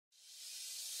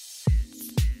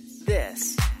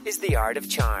is The Art of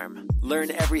Charm.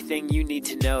 Learn everything you need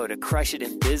to know to crush it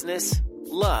in business,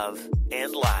 love,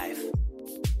 and life.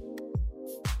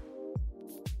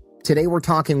 Today we're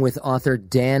talking with author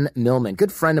Dan Millman,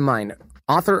 good friend of mine,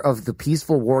 author of The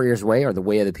Peaceful Warrior's Way, or The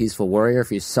Way of the Peaceful Warrior,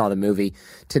 if you saw the movie.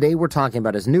 Today we're talking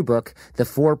about his new book, The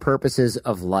Four Purposes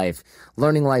of Life.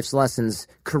 Learning life's lessons,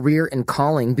 career and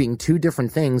calling being two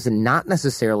different things and not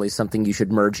necessarily something you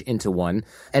should merge into one,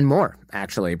 and more,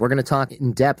 actually. We're going to talk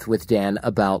in depth with Dan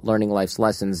about learning life's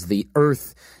lessons, the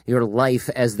earth, your life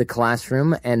as the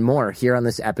classroom, and more here on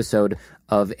this episode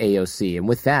of AOC. And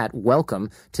with that, welcome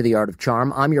to The Art of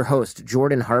Charm. I'm your host,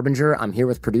 Jordan Harbinger. I'm here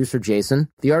with producer Jason.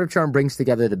 The Art of Charm brings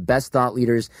together the best thought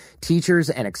leaders, teachers,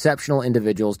 and exceptional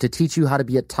individuals to teach you how to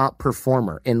be a top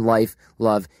performer in life,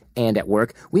 love, and at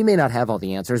work. We may not have all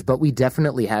the answers, but we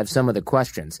definitely have some of the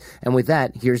questions. And with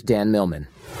that, here's Dan Millman.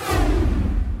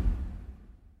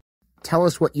 Tell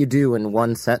us what you do in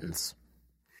one sentence.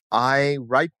 I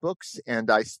write books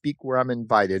and I speak where I'm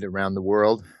invited around the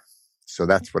world. So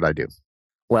that's what I do.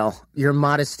 Well, your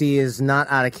modesty is not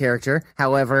out of character.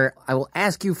 However, I will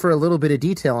ask you for a little bit of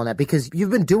detail on that because you've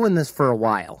been doing this for a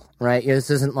while, right? This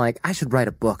isn't like, I should write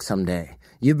a book someday.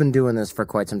 You've been doing this for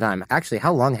quite some time. Actually,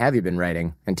 how long have you been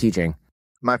writing and teaching?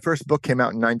 My first book came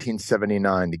out in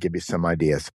 1979, to give you some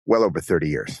ideas. Well over 30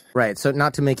 years. Right. So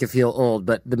not to make you feel old,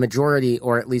 but the majority,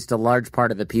 or at least a large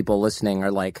part of the people listening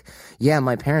are like, yeah,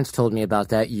 my parents told me about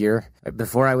that year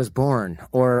before I was born.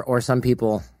 Or some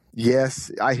people... Yes,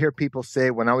 I hear people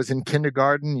say, when I was in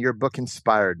kindergarten, your book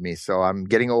inspired me. So I'm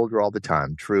getting older all the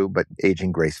time. True, but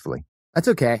aging gracefully. That's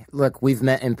okay. Look, we've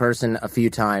met in person a few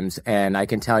times, and I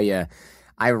can tell you,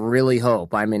 I really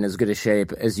hope I'm in as good a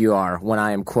shape as you are when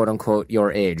I am, quote unquote,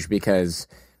 your age, because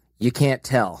you can't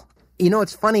tell. You know,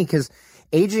 it's funny because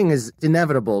aging is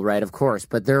inevitable, right? Of course,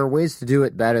 but there are ways to do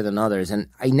it better than others. And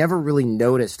I never really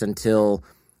noticed until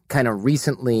kind of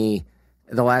recently,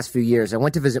 the last few years. I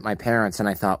went to visit my parents and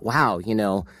I thought, wow, you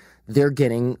know, they're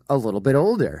getting a little bit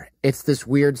older. It's this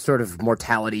weird sort of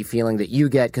mortality feeling that you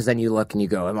get because then you look and you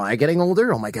go, am I getting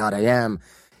older? Oh my God, I am.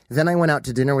 Then I went out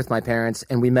to dinner with my parents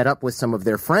and we met up with some of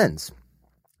their friends.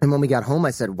 And when we got home,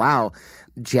 I said, wow,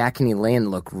 Jack and Elaine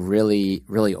look really,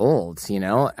 really old. You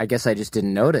know, I guess I just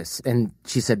didn't notice. And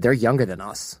she said, they're younger than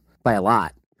us by a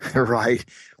lot. Right.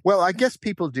 Well, I guess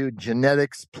people do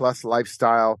genetics plus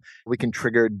lifestyle. We can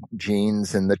trigger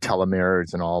genes and the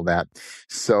telomeres and all that.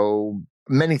 So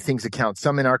many things account,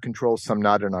 some in our control, some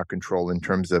not in our control in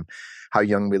terms of how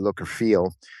young we look or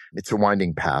feel. It's a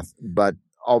winding path, but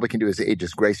all we can do is age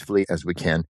as gracefully as we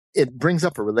can. It brings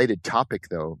up a related topic,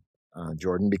 though,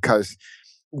 Jordan, because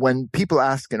when people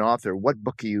ask an author, what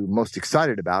book are you most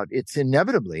excited about? It's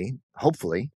inevitably,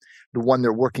 hopefully, the one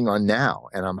they're working on now.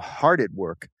 And I'm hard at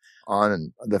work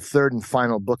on the third and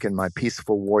final book in my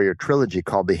Peaceful Warrior trilogy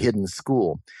called The Hidden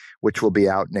School, which will be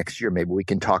out next year. Maybe we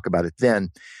can talk about it then.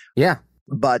 Yeah.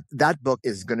 But that book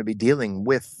is going to be dealing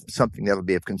with something that'll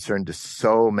be of concern to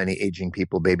so many aging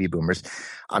people, baby boomers.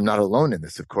 I'm not alone in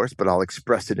this, of course, but I'll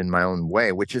express it in my own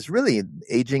way, which is really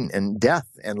aging and death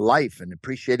and life and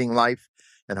appreciating life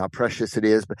and how precious it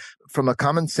is, but from a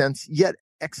common sense, yet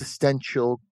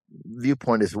existential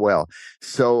viewpoint as well.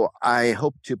 So I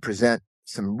hope to present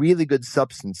some really good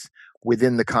substance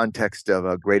within the context of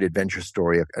a great adventure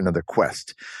story, another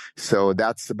quest. So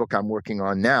that's the book I'm working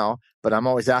on now, but I'm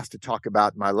always asked to talk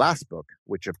about my last book,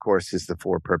 which of course is The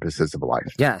Four Purposes of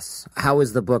Life. Yes. How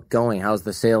is the book going? How's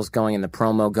the sales going and the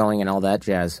promo going and all that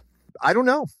jazz? I don't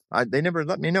know. They never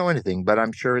let me know anything, but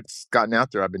I'm sure it's gotten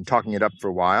out there. I've been talking it up for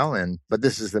a while, but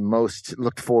this is the most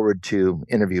looked forward to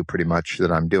interview pretty much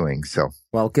that I'm doing. So,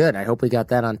 well, good. I hope we got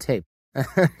that on tape.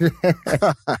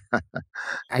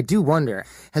 I do wonder,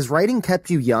 has writing kept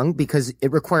you young? Because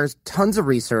it requires tons of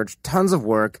research, tons of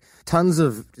work, tons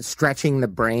of stretching the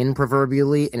brain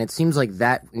proverbially. And it seems like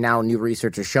that now new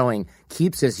research is showing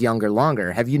keeps us younger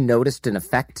longer. Have you noticed an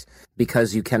effect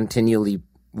because you continually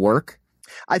work?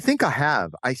 I think I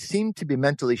have. I seem to be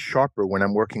mentally sharper when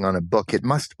I'm working on a book. It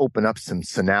must open up some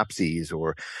synapses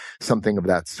or something of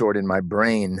that sort in my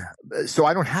brain. So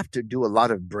I don't have to do a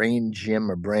lot of brain gym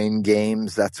or brain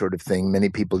games, that sort of thing. Many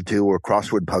people do, or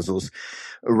crossword puzzles.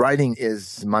 Writing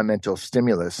is my mental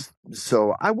stimulus.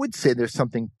 So I would say there's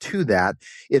something to that.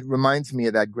 It reminds me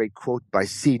of that great quote by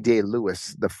C.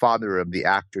 Day-Lewis, the father of the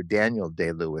actor Daniel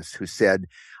Day-Lewis, who said,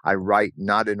 I write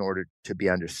not in order to be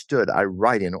understood. I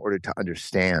write in order to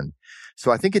understand.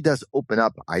 So I think it does open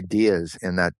up ideas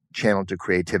in that channel to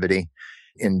creativity.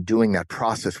 in doing that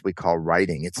process we call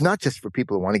writing. It's not just for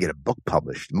people who want to get a book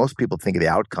published. Most people think of the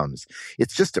outcomes.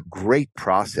 It's just a great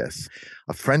process.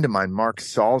 A friend of mine, Mark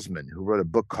Salzman, who wrote a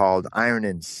book called Iron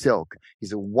and Silk,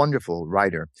 he's a wonderful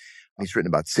writer. He's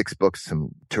written about 6 books, some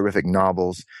terrific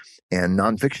novels and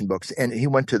nonfiction books. And he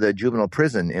went to the juvenile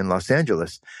prison in Los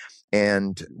Angeles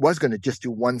and was going to just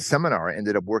do one seminar,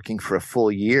 ended up working for a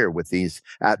full year with these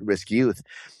at-risk youth,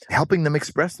 helping them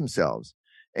express themselves.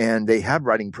 And they have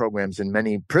writing programs in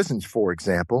many prisons, for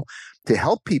example, to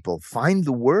help people find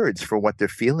the words for what they're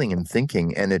feeling and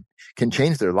thinking, and it can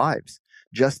change their lives.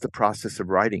 Just the process of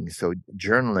writing. So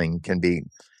journaling can be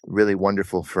really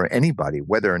wonderful for anybody,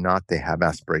 whether or not they have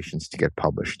aspirations to get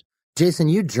published. Jason,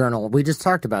 you journal. We just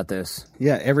talked about this.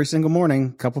 Yeah, every single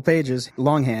morning, couple pages,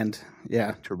 longhand.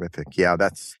 Yeah. Terrific. Yeah,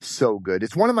 that's so good.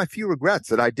 It's one of my few regrets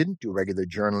that I didn't do regular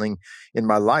journaling in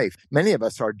my life. Many of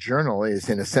us, our journal is,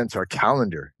 in a sense, our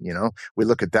calendar. You know, we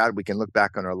look at that. We can look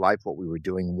back on our life, what we were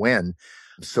doing when.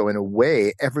 So in a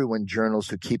way, everyone journals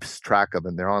who keeps track of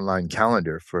in their online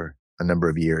calendar for a number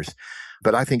of years.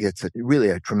 But I think it's really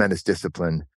a tremendous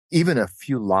discipline. Even a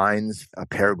few lines, a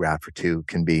paragraph or two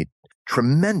can be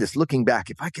tremendous. Looking back,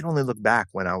 if I could only look back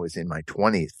when I was in my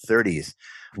 20s, 30s,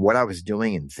 what I was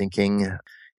doing and thinking,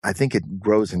 I think it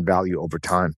grows in value over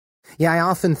time. Yeah, I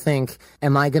often think,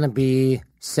 am I going to be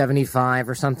 75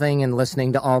 or something and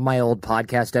listening to all my old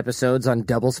podcast episodes on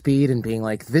double speed and being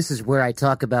like, this is where I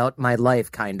talk about my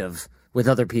life, kind of, with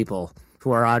other people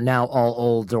who are now all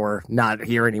old or not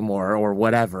here anymore or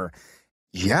whatever.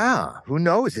 Yeah, who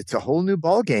knows? It's a whole new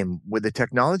ballgame with the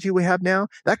technology we have now.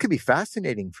 That could be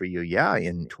fascinating for you. Yeah,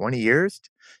 in 20 years,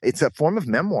 it's a form of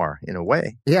memoir in a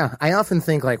way. Yeah, I often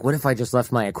think, like, what if I just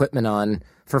left my equipment on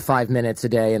for 5 minutes a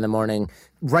day in the morning?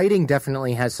 Writing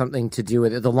definitely has something to do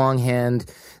with it. The longhand,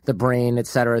 the brain, et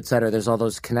cetera, et cetera. There's all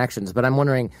those connections. But I'm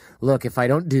wondering, look, if I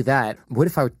don't do that, what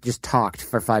if I just talked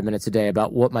for 5 minutes a day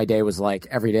about what my day was like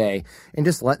every day and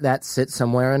just let that sit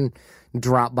somewhere and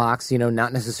Dropbox,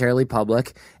 not necessarily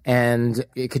public, and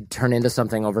it could turn into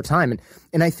something over time.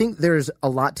 And I think there's a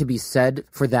lot to be said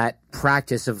for that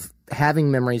practice of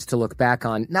having memories to look back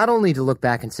on, not only to look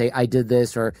back and say, I did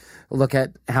this, or look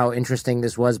at how interesting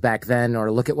this was back then,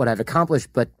 or look at what I've accomplished,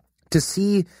 but to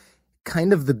see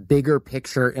kind of the bigger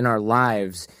picture in our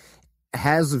lives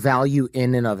has value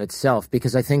in and of itself,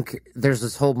 because I think there's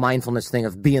this whole mindfulness thing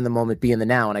of be in the moment, be in the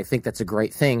now, and I think that's a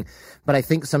great thing. But I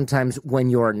think sometimes when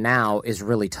your now is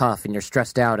really tough and you're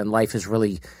stressed out and life has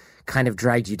really kind of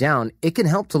dragged you down, it can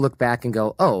help to look back and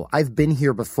go, oh, I've been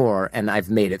here before and I've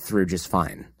made it through just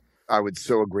fine. I would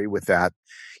so agree with that.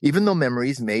 Even though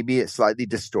memories may be slightly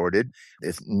distorted,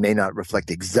 it may not reflect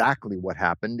exactly what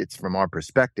happened. It's from our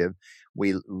perspective.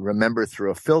 We remember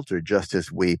through a filter, just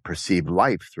as we perceive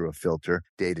life through a filter,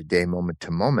 day to day, moment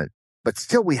to moment. But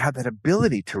still, we have that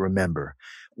ability to remember,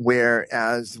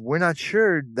 whereas we're not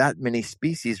sure that many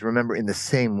species remember in the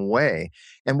same way.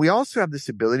 And we also have this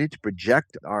ability to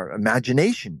project our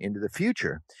imagination into the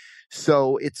future.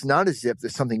 So it's not as if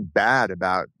there's something bad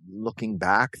about looking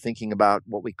back, thinking about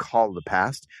what we call the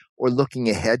past, or looking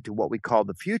ahead to what we call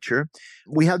the future.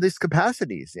 We have these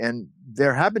capacities, and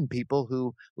there have been people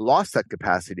who lost that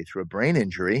capacity through a brain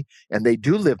injury, and they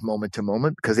do live moment to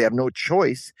moment because they have no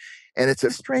choice. And it's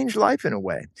a strange life in a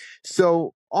way.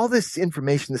 So all this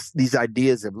information, these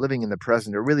ideas of living in the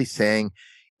present are really saying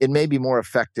it may be more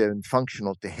effective and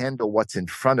functional to handle what's in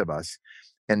front of us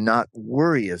and not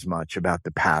worry as much about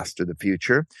the past or the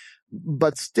future.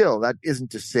 But still, that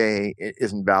isn't to say it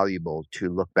isn't valuable to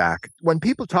look back. When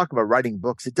people talk about writing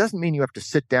books, it doesn't mean you have to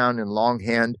sit down in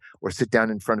longhand or sit down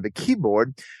in front of a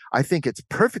keyboard. I think it's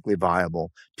perfectly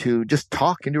viable to just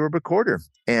talk into a recorder.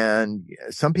 And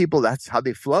some people, that's how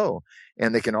they flow.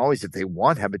 And they can always, if they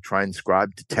want, have it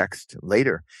transcribed to text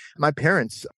later. My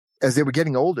parents, as they were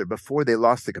getting older, before they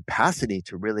lost the capacity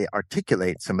to really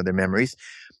articulate some of their memories,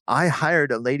 I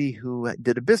hired a lady who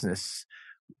did a business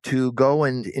to go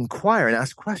and inquire and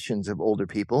ask questions of older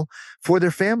people for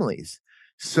their families.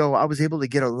 So I was able to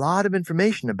get a lot of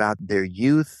information about their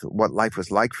youth, what life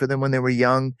was like for them when they were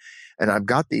young. And I've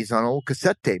got these on old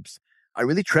cassette tapes. I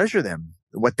really treasure them,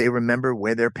 what they remember,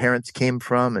 where their parents came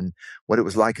from, and what it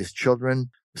was like as children.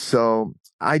 So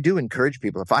I do encourage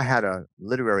people. If I had a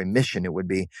literary mission, it would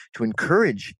be to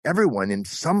encourage everyone in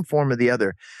some form or the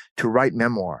other to write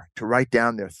memoir, to write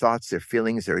down their thoughts, their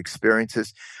feelings, their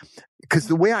experiences. Because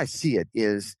the way I see it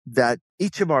is that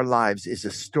each of our lives is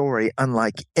a story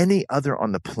unlike any other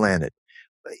on the planet.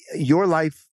 Your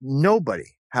life,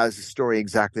 nobody has a story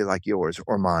exactly like yours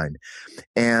or mine.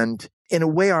 And in a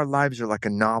way, our lives are like a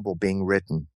novel being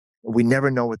written. We never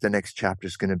know what the next chapter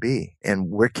is going to be. And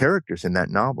we're characters in that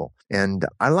novel. And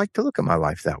I like to look at my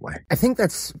life that way. I think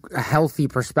that's a healthy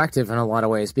perspective in a lot of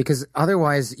ways, because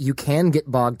otherwise you can get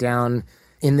bogged down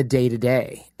in the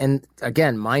day-to-day. And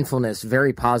again, mindfulness,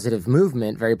 very positive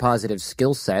movement, very positive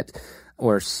skill set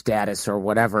or status or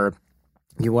whatever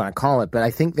you want to call it. But I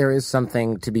think there is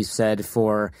something to be said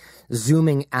for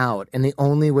zooming out. And the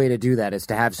only way to do that is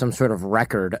to have some sort of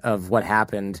record of what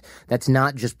happened that's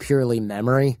not just purely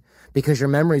memory, because your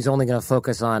memory is only going to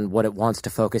focus on what it wants to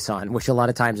focus on, which a lot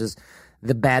of times is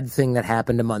the bad thing that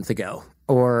happened a month ago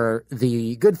or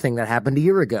the good thing that happened a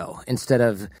year ago, instead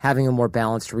of having a more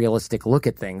balanced, realistic look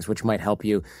at things, which might help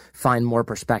you find more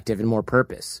perspective and more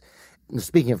purpose.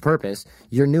 Speaking of purpose,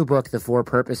 your new book, The 4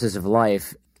 Purposes of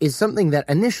Life, is something that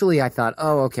initially I thought,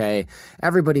 oh, okay,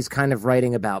 everybody's kind of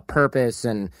writing about purpose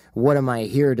and what am I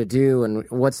here to do and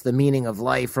what's the meaning of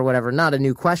life or whatever. Not a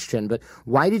new question, but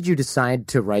why did you decide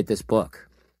to write this book?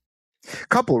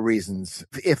 Couple of reasons.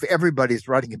 If everybody's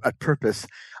writing about purpose,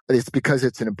 it's because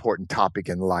it's an important topic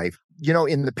in life.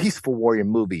 In the Peaceful Warrior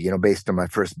movie, based on my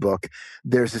first book,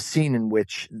 there's a scene in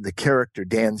which the character,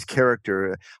 Dan's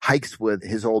character, hikes with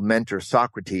his old mentor,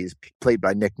 Socrates, played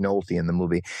by Nick Nolte in the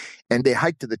movie. And they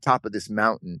hike to the top of this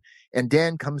mountain. And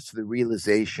Dan comes to the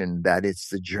realization that it's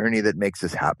the journey that makes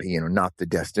us happy, not the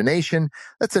destination.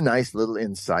 That's a nice little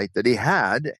insight that he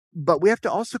had. But we have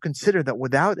to also consider that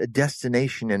without a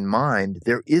destination in mind,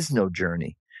 there is no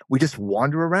journey. We just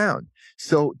wander around.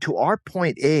 So to our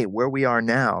point A, where we are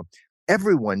now,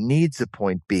 everyone needs a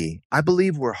point B. I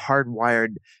believe we're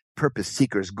hardwired purpose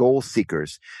seekers, goal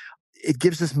seekers. It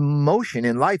gives us motion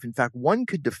in life. In fact, one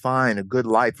could define a good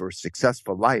life or a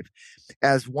successful life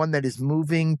as one that is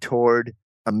moving toward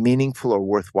a meaningful or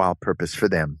worthwhile purpose for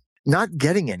them. Not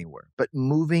getting anywhere, but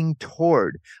moving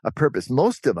toward a purpose.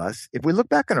 Most of us, if we look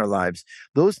back on our lives,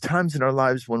 those times in our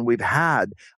lives when we've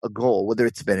had a goal, whether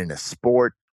it's been in a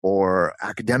sport or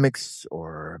academics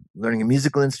or learning a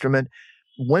musical instrument,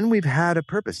 when we've had a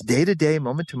purpose, day to day,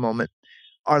 moment to moment,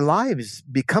 our lives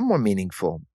become more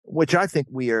meaningful, which I think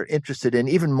we are interested in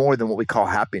even more than what we call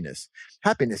happiness.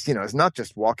 Happiness, is not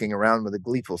just walking around with a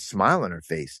gleeful smile on our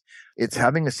face. It's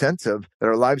having a sense of that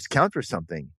our lives count for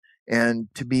something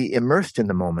and to be immersed in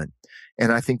the moment.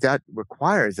 And I think that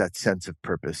requires that sense of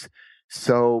purpose.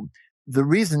 So the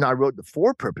reason I wrote The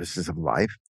 4 Purposes of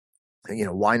Life,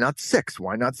 why not 6?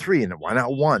 Why not 3? And why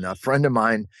not 1? A friend of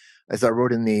mine, as I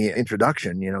wrote in the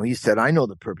introduction, he said, I know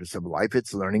the purpose of life.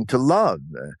 It's learning to love.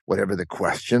 Whatever the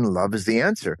question, love is the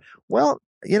answer. Well,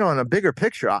 in a bigger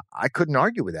picture, I couldn't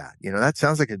argue with that. That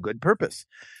sounds like a good purpose.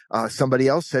 Somebody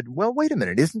else said, well, wait a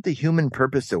minute. Isn't the human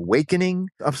purpose awakening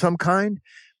of some kind?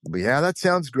 Yeah, that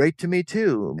sounds great to me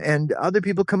too. And other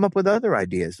people come up with other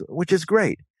ideas, which is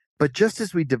great. But just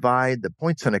as we divide the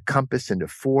points on a compass into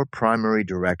 4 primary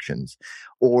directions,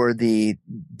 or the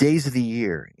days of the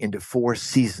year into 4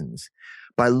 seasons,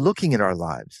 by looking at our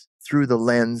lives through the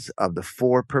lens of the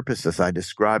 4 purposes I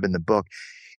describe in the book,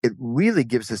 it really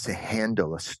gives us a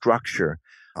handle, a structure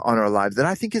on our lives that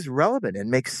I think is relevant and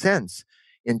makes sense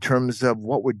in terms of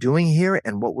what we're doing here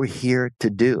and what we're here to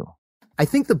do. I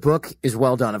think the book is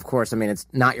well done, of course. I mean, it's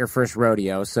not your first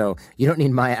rodeo, so you don't need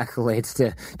my accolades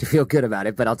to feel good about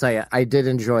it. But I'll tell you, I did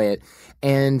enjoy it.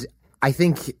 And I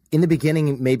think in the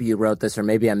beginning, maybe you wrote this or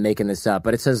maybe I'm making this up,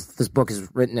 but it says this book is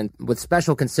written with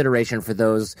special consideration for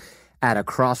those at a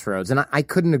crossroads. And I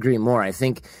couldn't agree more. I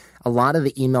think a lot of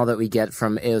the email that we get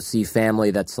from AOC family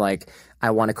that's like,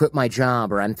 I want to quit my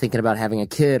job, or I'm thinking about having a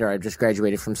kid, or I've just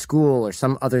graduated from school, or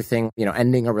some other thing,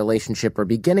 ending a relationship or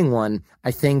beginning one.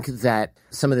 I think that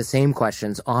some of the same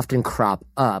questions often crop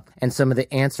up, and some of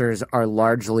the answers are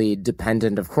largely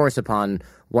dependent, of course, upon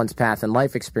one's path and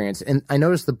life experience. And I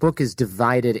noticed the book is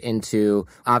divided into,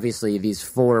 obviously, these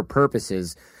 4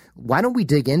 purposes. Why don't we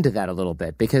dig into that a little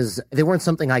bit? Because they weren't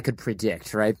something I could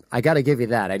predict, right? I got to give you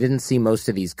that. I didn't see most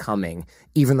of these coming,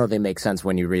 even though they make sense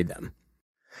when you read them.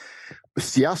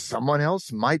 Yeah, someone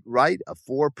else might write a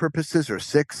 4 purposes or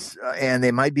 6, and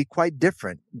they might be quite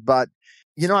different. But,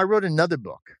 I wrote another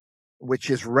book, which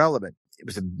is relevant. It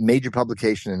was a major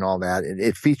publication and all that.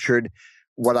 It featured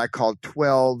what I call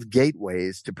 12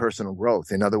 gateways to personal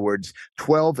growth. In other words,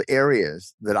 12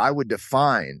 areas that I would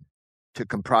define to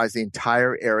comprise the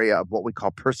entire area of what we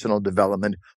call personal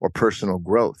development or personal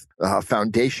growth, a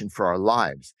foundation for our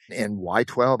lives. And why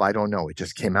 12? I don't know. It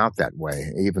just came out that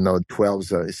way, even though 12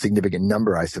 is a significant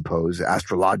number, I suppose,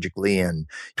 astrologically, and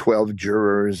 12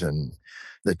 jurors and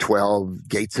the 12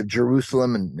 gates of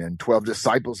Jerusalem and 12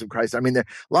 disciples of Christ. I mean, there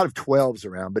are a lot of 12s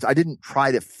around, but I didn't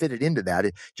try to fit it into that.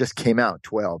 It just came out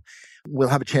 12. We'll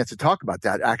have a chance to talk about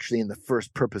that actually in the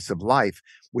first purpose of life,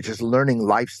 which is learning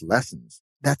life's lessons.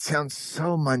 That sounds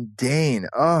so mundane.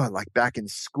 Oh, like back in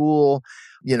school,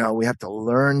 we have to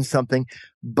learn something.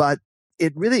 But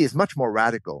it really is much more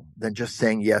radical than just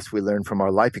saying, yes, we learn from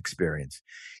our life experience.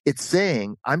 It's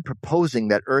saying, I'm proposing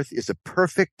that Earth is a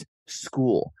perfect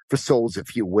school for souls,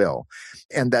 if you will,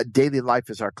 and that daily life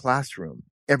is our classroom.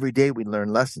 Every day we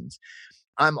learn lessons.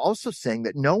 I'm also saying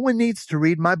that no one needs to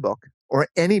read my book or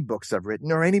any books I've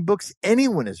written or any books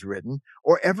anyone has written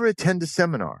or ever attend a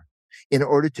seminar in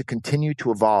order to continue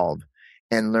to evolve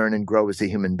and learn and grow as a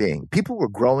human being. People were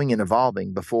growing and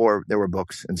evolving before there were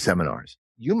books and seminars.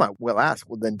 You might well ask,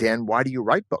 well, then, Dan, why do you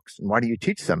write books and why do you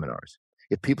teach seminars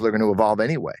if people are going to evolve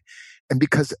anyway? And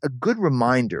because a good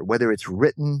reminder, whether it's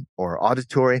written or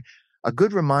auditory, a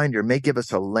good reminder may give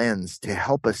us a lens to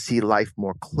help us see life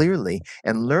more clearly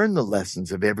and learn the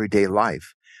lessons of everyday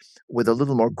life with a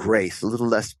little more grace, a little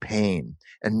less pain,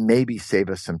 and maybe save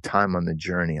us some time on the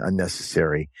journey,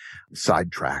 unnecessary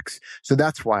sidetracks. So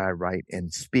that's why I write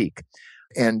and speak.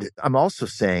 And I'm also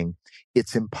saying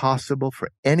it's impossible for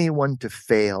anyone to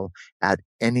fail at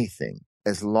anything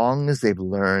as long as they've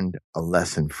learned a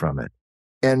lesson from it.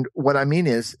 And what I mean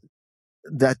is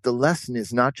that the lesson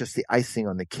is not just the icing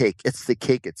on the cake, it's the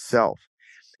cake itself.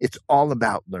 It's all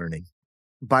about learning.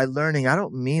 By learning, I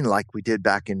don't mean like we did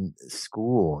back in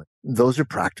school. Those are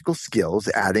practical skills,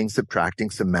 adding,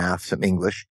 subtracting, some math, some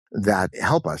English, that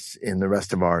help us in the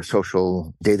rest of our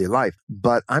social daily life.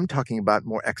 But I'm talking about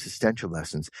more existential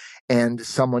lessons. And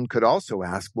someone could also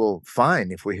ask, well,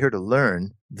 fine, if we're here to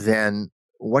learn, then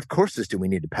what courses do we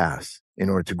need to pass in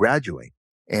order to graduate?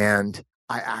 And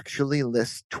I actually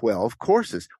list 12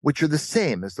 courses, which are the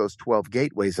same as those 12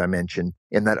 gateways I mentioned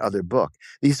in that other book.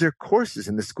 These are courses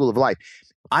in the School of Life.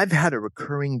 I've had a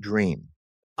recurring dream.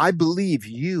 I believe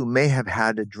you may have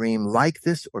had a dream like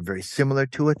this or very similar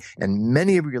to it, and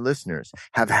many of your listeners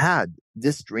have had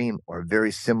this dream or a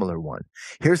very similar one.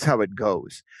 Here's how it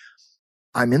goes.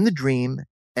 I'm in the dream,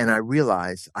 and I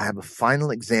realize I have a final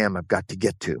exam I've got to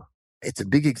get to. It's a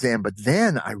big exam, but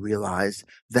then I realize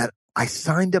that I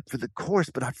signed up for the course,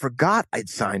 but I forgot I'd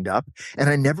signed up, and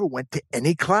I never went to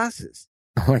any classes.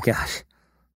 Oh, my gosh.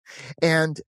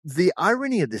 And the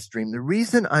irony of this dream, the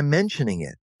reason I'm mentioning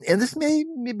it, and this may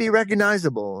be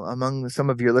recognizable among some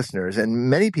of your listeners, and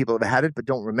many people have had it but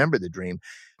don't remember the dream.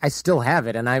 I still have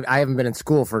it, and I haven't been in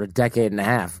school for a decade and a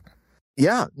half.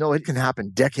 Yeah, no, it can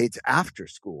happen decades after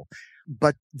school.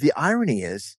 But the irony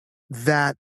is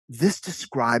that this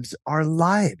describes our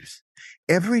lives.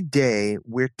 Every day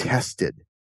we're tested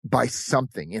by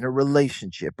something in a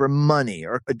relationship or money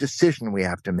or a decision we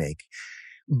have to make.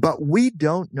 But we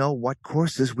don't know what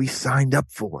courses we signed up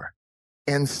for.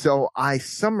 And so I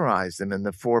summarize them in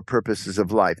the 4 purposes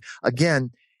of life.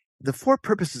 Again, the 4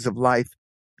 purposes of life,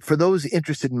 for those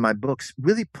interested in my books,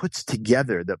 really puts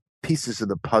together the pieces of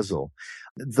the puzzle.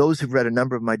 Those who've read a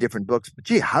number of my different books, but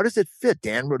gee, how does it fit?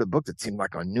 Dan wrote a book that seemed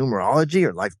like on numerology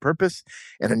or life purpose,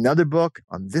 and another book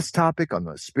on this topic, on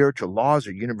the spiritual laws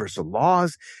or universal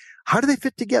laws. How do they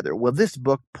fit together? Well, this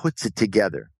book puts it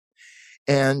together.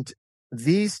 And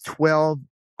these 12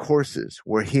 courses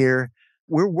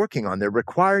we're working on. They're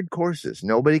required courses.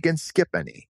 Nobody can skip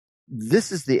any.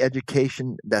 This is the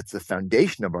education that's the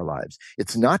foundation of our lives.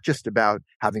 It's not just about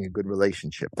having a good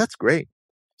relationship. That's great.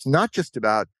 It's not just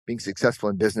about being successful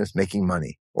in business, making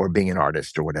money, or being an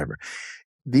artist or whatever.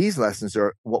 These lessons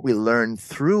are what we learn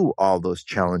through all those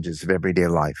challenges of everyday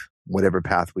life, whatever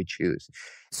path we choose.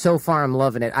 So far, I'm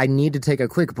loving it. I need to take a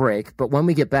quick break, but when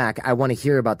we get back, I want to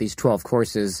hear about these 12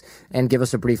 courses and give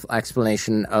us a brief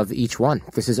explanation of each one.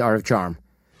 This is Art of Charm.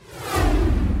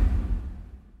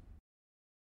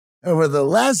 Over the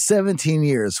last 17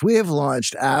 years, we have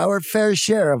launched our fair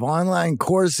share of online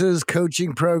courses,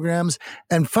 coaching programs,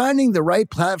 and finding the right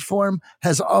platform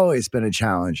has always been a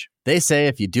challenge. They say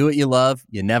if you do what you love,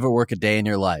 you never work a day in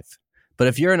your life. But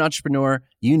if you're an entrepreneur,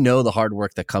 you know the hard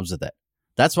work that comes with it.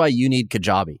 That's why you need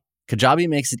Kajabi. Kajabi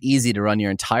makes it easy to run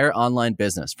your entire online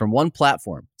business from one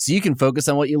platform so you can focus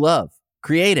on what you love,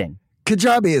 creating.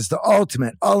 Kajabi is the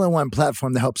ultimate all-in-one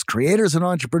platform that helps creators and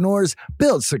entrepreneurs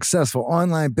build successful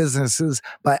online businesses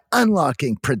by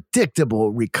unlocking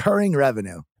predictable, recurring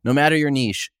revenue. No matter your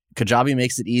niche, Kajabi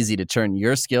makes it easy to turn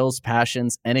your skills,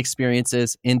 passions, and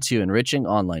experiences into enriching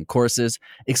online courses,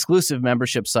 exclusive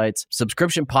membership sites,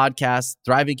 subscription podcasts,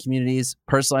 thriving communities,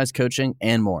 personalized coaching,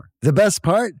 and more. The best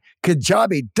part?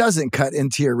 Kajabi doesn't cut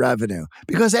into your revenue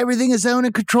because everything is owned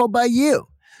and controlled by you.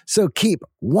 So keep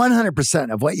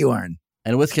 100% of what you earn.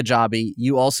 And with Kajabi,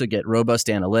 you also get robust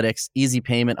analytics, easy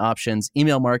payment options,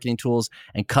 email marketing tools,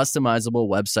 and customizable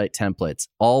website templates,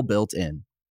 all built in.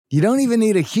 You don't even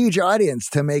need a huge audience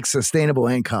to make sustainable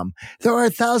income. There are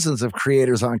thousands of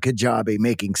creators on Kajabi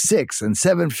making 6 and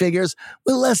 7 figures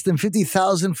with less than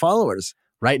 50,000 followers.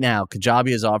 Right now,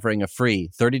 Kajabi is offering a free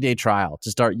 30-day trial to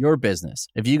start your business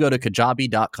if you go to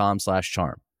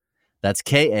kajabi.com/charm. That's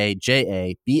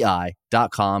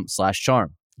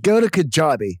KAJABI.com/charm. Go to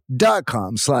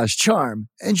kajabi.com/charm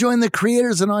and join the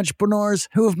creators and entrepreneurs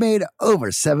who have made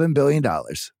over $7 billion.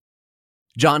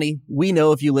 Johnny, we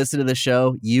know if you listen to the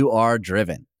show, you are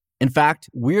driven. In fact,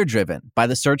 we're driven by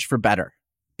the search for better.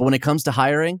 But when it comes to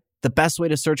hiring, the best way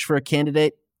to search for a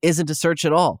candidate isn't to search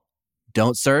at all.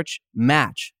 Don't search,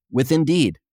 match with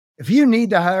Indeed. If you need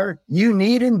to hire, you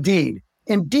need Indeed.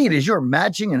 Indeed is your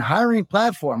matching and hiring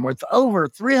platform with over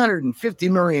 350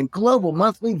 million global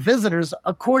monthly visitors,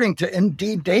 according to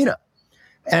Indeed data,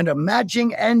 and a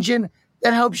matching engine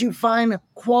that helps you find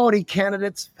quality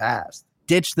candidates fast.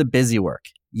 Ditch the busy work.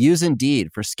 Use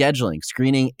Indeed for scheduling,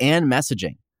 screening, and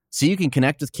messaging so you can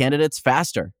connect with candidates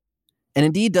faster. And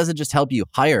Indeed doesn't just help you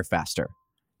hire faster.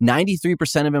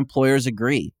 93% of employers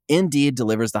agree Indeed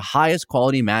delivers the highest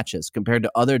quality matches compared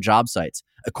to other job sites,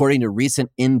 according to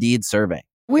recent Indeed survey.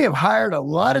 We have hired a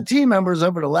lot of team members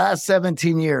over the last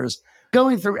 17 years.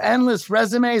 Going through endless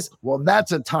resumes, well,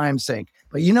 that's a time sink.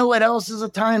 But you know what else is a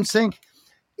time sink?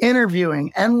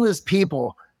 Interviewing endless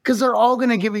people, because they're all going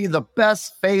to give you the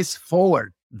best face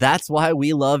forward. That's why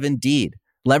we love Indeed,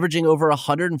 leveraging over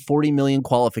 140 million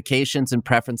qualifications and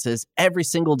preferences every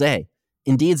single day.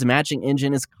 Indeed's matching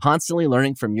engine is constantly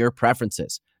learning from your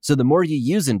preferences. So the more you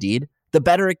use Indeed, the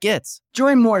better it gets.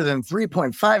 Join more than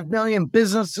 3.5 million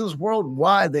businesses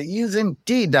worldwide that use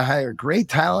Indeed to hire great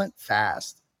talent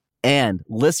fast. And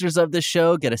listeners of this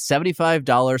show get a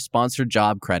 $75 sponsored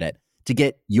job credit to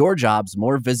get your jobs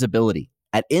more visibility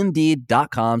at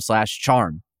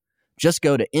Indeed.com/charm. Just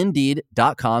go to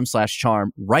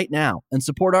Indeed.com/charm right now and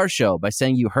support our show by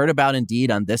saying you heard about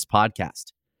Indeed on this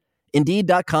podcast.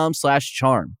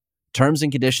 Indeed.com/charm. Terms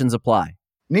and conditions apply.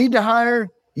 Need to hire?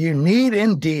 You need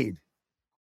Indeed.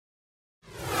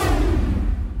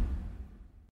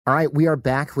 All right, we are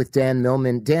back with Dan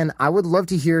Millman. Dan, I would love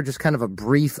to hear just kind of a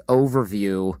brief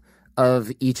overview of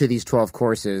each of these 12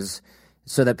 courses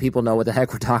so that people know what the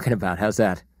heck we're talking about. How's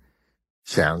that?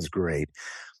 Sounds great.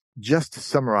 Just to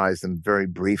summarize them very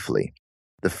briefly,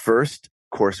 the first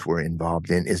course we're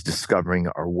involved in is discovering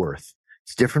our worth.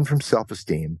 It's different from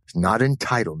self-esteem. It's not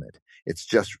entitlement. It's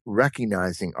just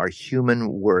recognizing our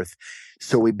human worth.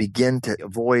 So we begin to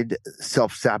avoid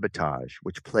self-sabotage,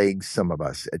 which plagues some of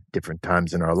us at different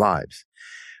times in our lives,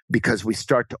 because we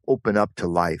start to open up to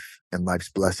life and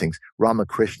life's blessings.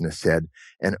 Ramakrishna said,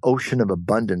 an ocean of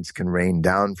abundance can rain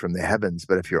down from the heavens,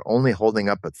 but if you're only holding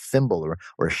up a thimble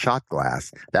or a shot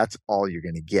glass, that's all you're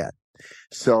going to get.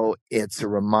 So it's a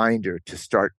reminder to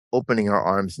start opening our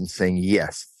arms and saying,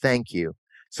 yes, thank you.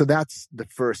 So that's the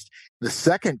first. The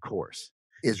second course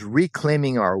is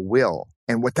reclaiming our will.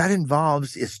 And what that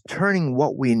involves is turning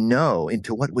what we know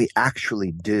into what we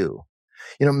actually do.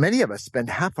 You know, many of us spend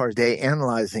half our day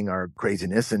analyzing our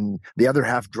craziness and the other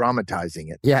half dramatizing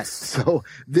it. Yes. So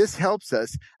this helps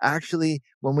us actually,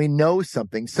 when we know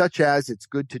something, such as it's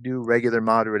good to do regular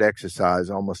moderate exercise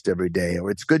almost every day,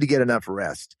 or it's good to get enough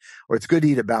rest, or it's good to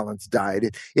eat a balanced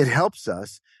diet. It helps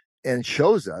us and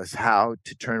shows us how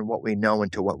to turn what we know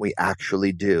into what we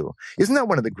actually do. Isn't that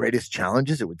one of the greatest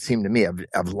challenges, it would seem to me,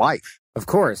 of life? Of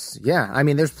course. Yeah. I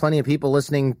mean, there's plenty of people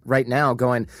listening right now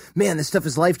going, man, this stuff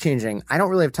is life-changing. I don't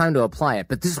really have time to apply it,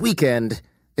 but this weekend,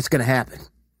 it's going to happen.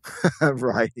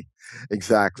 Right.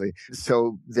 Exactly.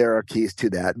 So there are keys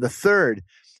to that. The third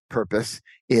purpose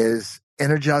is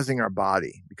energizing our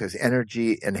body, because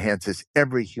energy enhances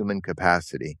every human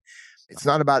capacity. It's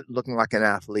not about looking like an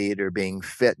athlete or being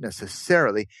fit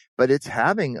necessarily, but it's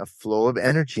having a flow of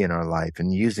energy in our life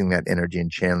and using that energy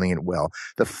and channeling it well.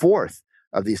 The fourth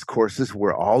of these courses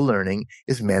we're all learning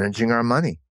is managing our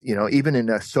money. You know, even in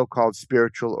a so-called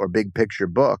spiritual or big picture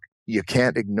book, you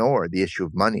can't ignore the issue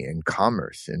of money and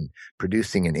commerce and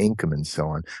producing an income and so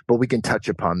on. But we can touch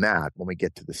upon that when we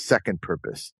get to the second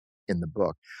purpose in the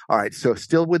book. All right. So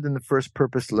still within the first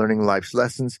purpose, learning life's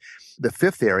lessons. The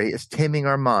fifth area is taming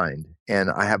our mind. And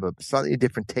I have a slightly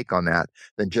different take on that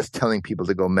than just telling people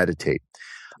to go meditate.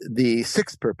 The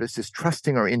sixth purpose is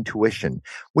trusting our intuition,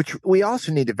 which we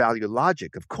also need to value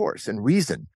logic, of course, and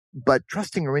reason. But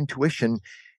trusting our intuition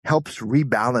helps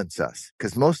rebalance us,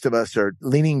 because most of us are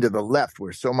leaning to the left.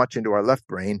 We're so much into our left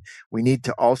brain. We need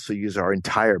to also use our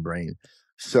entire brain.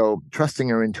 So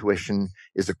trusting our intuition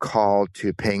is a call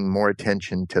to paying more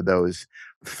attention to those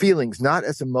feelings, not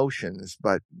as emotions,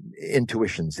 but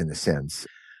intuitions in a sense.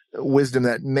 Wisdom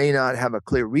that may not have a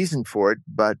clear reason for it,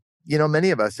 but many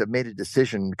of us have made a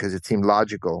decision because it seemed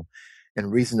logical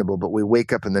and reasonable, but we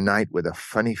wake up in the night with a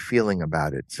funny feeling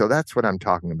about it. So that's what I'm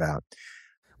talking about.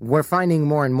 We're finding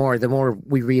more and more, the more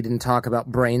we read and talk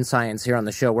about brain science here on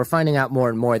the show, we're finding out more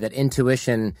and more that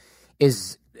intuition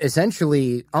is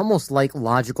essentially almost like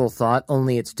logical thought,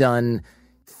 only it's done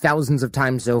thousands of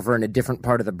times over in a different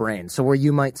part of the brain. So where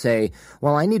you might say,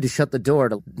 well, I need to shut the door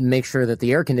to make sure that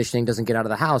the air conditioning doesn't get out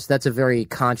of the house, that's a very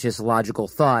conscious, logical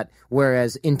thought,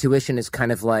 whereas intuition is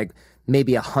kind of like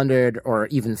maybe 100 or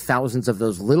even thousands of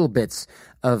those little bits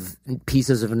of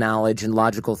pieces of knowledge and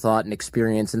logical thought and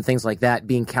experience and things like that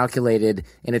being calculated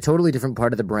in a totally different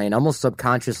part of the brain, almost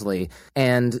subconsciously.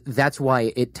 And that's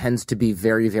why it tends to be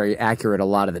very, very accurate a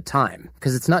lot of the time.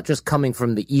 Because it's not just coming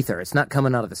from the ether. It's not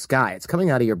coming out of the sky. It's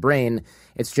coming out of your brain.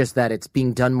 It's just that it's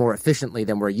being done more efficiently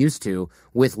than we're used to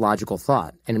with logical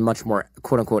thought and much more,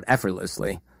 quote unquote,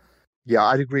 effortlessly. Yeah,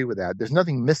 I'd agree with that. There's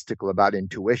nothing mystical about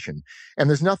intuition, and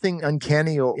there's nothing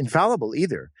uncanny or infallible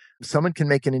either. Someone can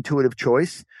make an intuitive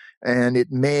choice, and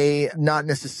it may not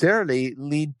necessarily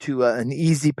lead to an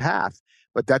easy path,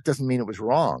 but that doesn't mean it was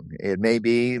wrong. It may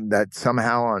be that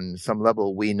somehow on some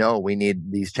level we know we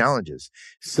need these challenges.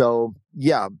 So,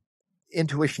 yeah,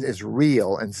 intuition is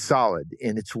real and solid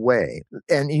in its way.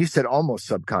 And you said almost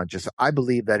subconscious. I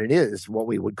believe that it is what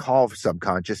we would call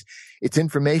subconscious. It's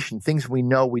information, things we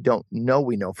know we don't know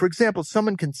we know. For example,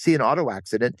 someone can see an auto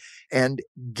accident and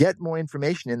get more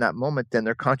information in that moment than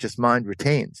their conscious mind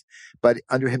retains. But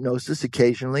under hypnosis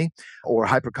occasionally or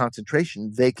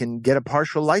hyperconcentration, they can get a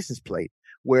partial license plate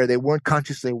where they weren't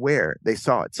consciously aware they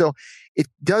saw it. So it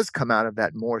does come out of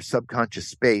that more subconscious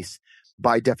space.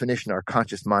 By definition, our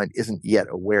conscious mind isn't yet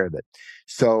aware of it.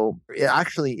 So it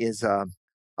actually is a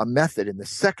method in the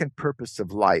second purpose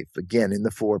of life, again, in the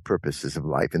four purposes of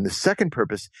life. In the second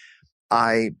purpose,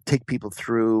 I take people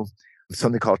through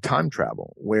something called time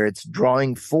travel, where it's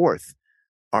drawing forth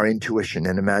our intuition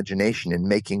and imagination and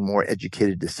making more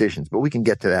educated decisions. But we can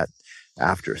get to that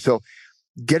after. So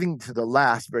getting to the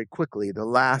last very quickly, the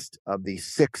last of the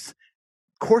 6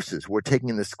 courses we're taking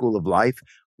in the School of Life.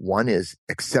 One is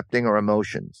accepting our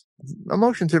emotions.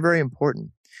 Emotions are very important,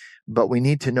 but we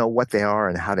need to know what they are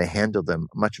and how to handle them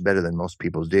much better than most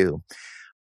people do.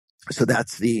 So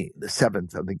that's the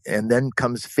 7th. And then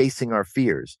comes facing our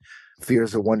fears. Fear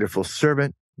is a wonderful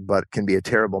servant, but can be a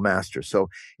terrible master. So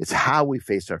it's how we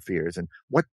face our fears and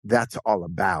what that's all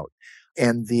about.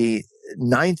 And the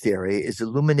 9th area is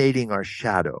illuminating our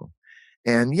shadow.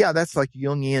 And yeah, that's like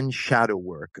Jungian shadow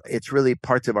work. It's really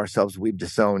parts of ourselves we've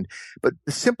disowned. But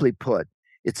simply put,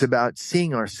 it's about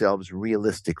seeing ourselves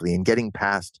realistically and getting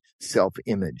past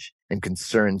self-image and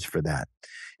concerns for that.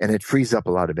 And it frees up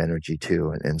a lot of energy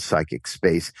too and psychic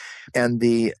space. And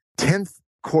the 10th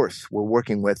course we're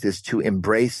working with is to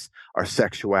embrace our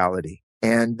sexuality.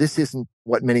 And this isn't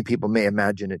what many people may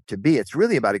imagine it to be. It's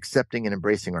really about accepting and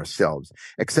embracing ourselves,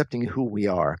 accepting who we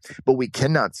are. But we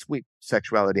cannot sweep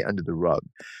sexuality under the rug.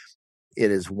 It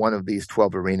is one of these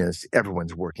 12 arenas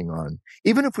everyone's working on.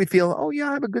 Even if we feel, oh yeah,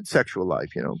 I have a good sexual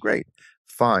life, great,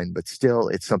 fine. But still,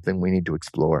 it's something we need to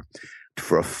explore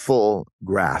for a full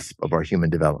grasp of our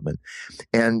human development.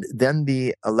 And then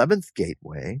the 11th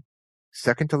gateway,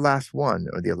 second to last one,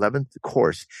 or the 11th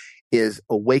course, is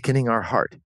awakening our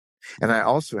heart. And I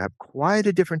also have quite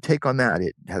a different take on that.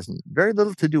 It has very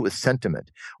little to do with sentiment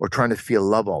or trying to feel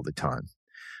love all the time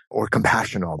or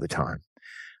compassion all the time.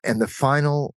 And the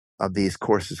final of these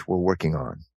courses we're working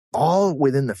on, all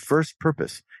within the first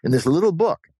purpose in this little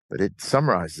book, but it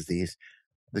summarizes these.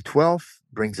 The 12th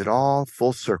brings it all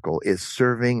full circle, is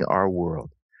serving our world,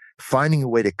 finding a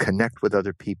way to connect with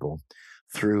other people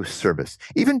through service,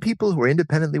 even people who are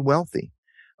independently wealthy.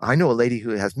 I know a lady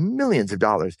who has millions of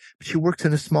dollars, but she works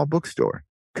in a small bookstore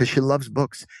because she loves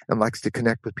books and likes to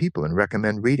connect with people and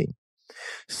recommend reading.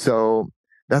 So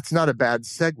that's not a bad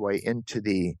segue into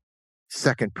the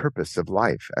second purpose of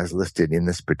life as listed in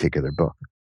this particular book.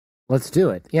 Let's do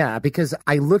it. Yeah, because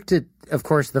I looked at, of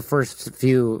course, the first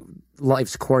few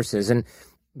life's courses, and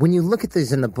when you look at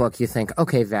these in the book, you think,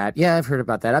 okay, Vat, yeah, I've heard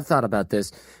about that. I've thought about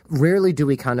this. Rarely do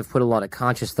we kind of put a lot of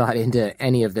conscious thought into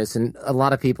any of this. And a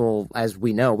lot of people, as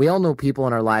we know, we all know people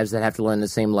in our lives that have to learn the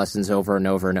same lessons over and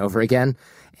over and over again.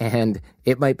 And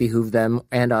it might behoove them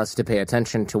and us to pay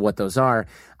attention to what those are.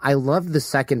 I loved the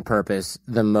second purpose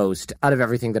the most out of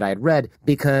everything that I had read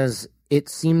because it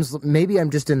seems maybe I'm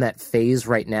just in that phase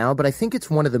right now, but I think it's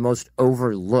one of the most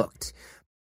overlooked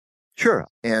Sure.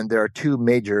 And there are two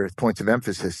major points of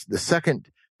emphasis. The second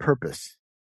purpose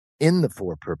in the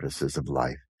four purposes of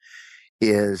life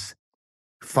is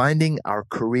finding our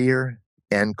career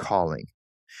and calling.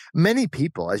 Many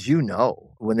people, as you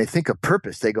know, when they think of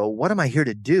purpose, they go, what am I here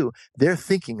to do? They're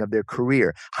thinking of their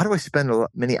career. How do I spend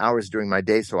many hours during my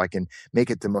day so I can make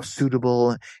it the most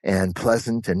suitable and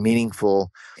pleasant and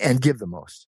meaningful and give the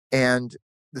most? And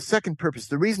the second purpose,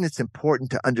 the reason it's important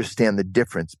to understand the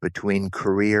difference between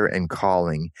career and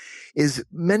calling is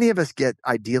many of us get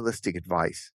idealistic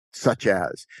advice, such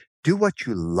as, do what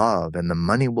you love and the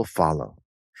money will follow.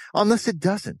 Unless it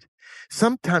doesn't.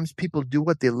 Sometimes people do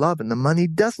what they love and the money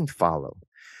doesn't follow.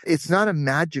 It's not a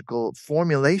magical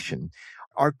formulation.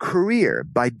 Our career,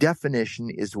 by definition,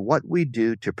 is what we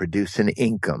do to produce an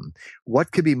income.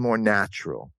 What could be more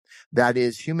natural? That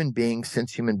is, human beings,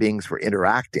 since human beings were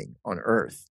interacting on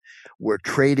Earth, were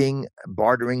trading,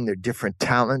 bartering their different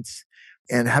talents,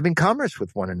 and having commerce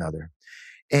with one another.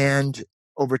 And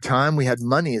over time, we had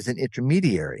money as an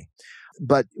intermediary.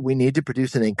 But we need to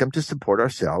produce an income to support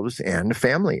ourselves and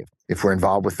family if we're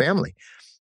involved with family.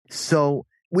 So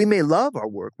we may love our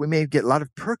work. We may get a lot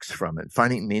of perks from it,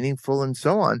 finding it meaningful and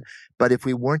so on. But if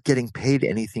we weren't getting paid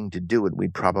anything to do it,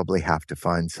 we'd probably have to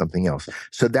find something else.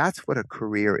 So that's what a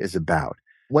career is about.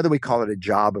 Whether we call it a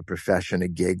job, a profession, a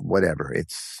gig, whatever,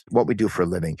 it's what we do for a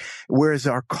living. Whereas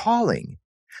our calling,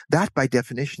 that by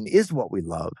definition is what we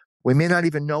love. We may not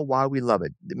even know why we love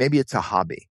it. Maybe it's a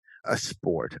hobby, a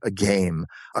sport, a game,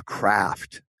 a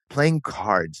craft, playing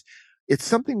cards. It's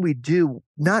something we do,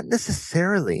 not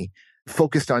necessarily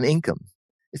focused on income.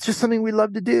 It's just something we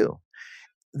love to do.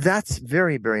 That's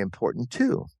very, very important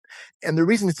too. And the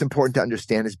reason it's important to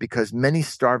understand is because many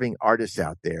starving artists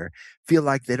out there feel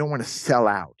like they don't want to sell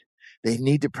out. They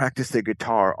need to practice their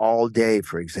guitar all day,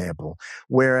 for example.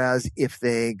 Whereas if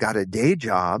they got a day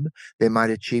job, they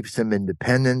might achieve some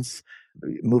independence,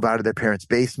 move out of their parents'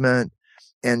 basement,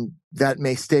 and that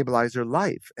may stabilize their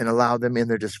life and allow them in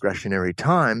their discretionary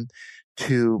time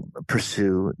to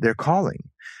pursue their calling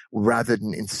rather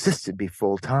than insist it be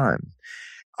full time.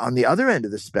 On the other end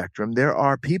of the spectrum, there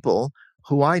are people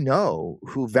who I know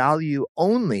who value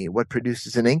only what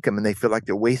produces an income, and they feel like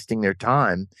they're wasting their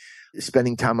time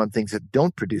spending time on things that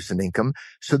don't produce an income.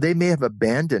 So they may have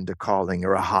abandoned a calling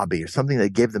or a hobby or something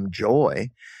that gave them joy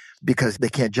because they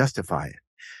can't justify it.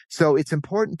 So it's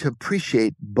important to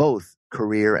appreciate both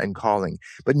career and calling.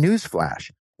 But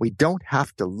newsflash, we don't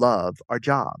have to love our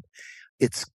job.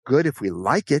 It's good if we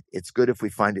like it. It's good if we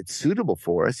find it suitable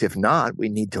for us. If not, we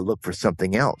need to look for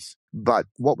something else. But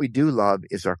what we do love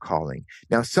is our calling.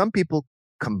 Now, some people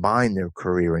combine their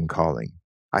career and calling.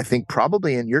 I think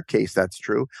probably in your case, that's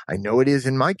true. I know it is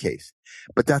in my case,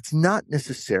 but that's not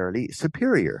necessarily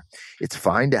superior. It's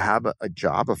fine to have a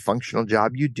job, a functional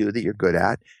job you do that you're good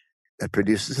at, that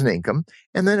produces an income,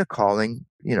 and then a calling,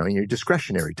 in your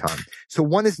discretionary time. So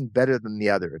one isn't better than the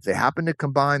other. If they happen to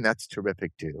combine, that's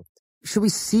terrific too. Should we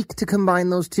seek to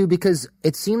combine those two? Because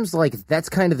it seems like that's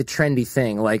kind of the trendy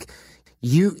thing. Like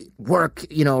you work,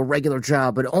 a regular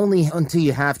job, but only until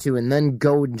you have to, and then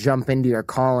go and jump into your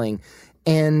calling.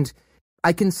 And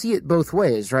I can see it both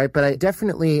ways, right? But I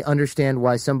definitely understand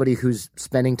why somebody who's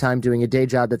spending time doing a day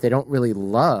job that they don't really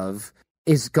love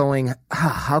is going,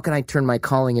 how can I turn my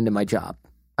calling into my job?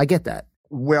 I get that.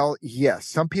 Well, yes,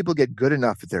 some people get good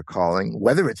enough at their calling,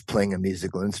 whether it's playing a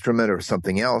musical instrument or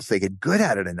something else, they get good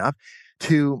at it enough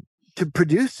to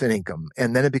produce an income,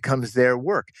 and then it becomes their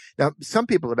work. Now, some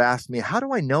people have asked me, how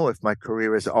do I know if my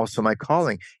career is also my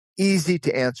calling? Easy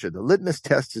to answer. The litmus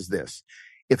test is this.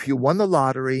 If you won the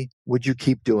lottery, would you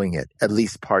keep doing it, at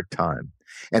least part-time?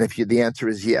 And if the answer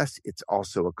is yes, it's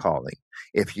also a calling.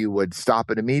 If you would stop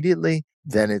it immediately,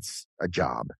 then it's a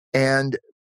job. And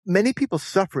many people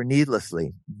suffer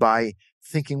needlessly by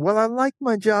thinking, well, I like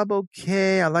my job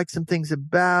okay. I like some things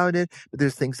about it, but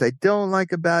there's things I don't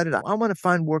like about it. I want to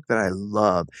find work that I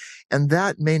love. And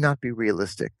that may not be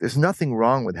realistic. There's nothing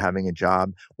wrong with having a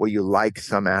job where you like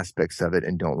some aspects of it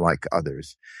and don't like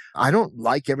others. I don't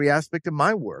like every aspect of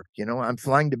my work. I'm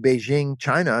flying to Beijing,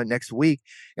 China next week,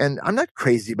 and I'm not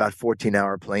crazy about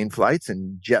 14-hour plane flights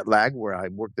and jet lag where I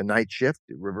work the night shift,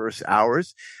 reverse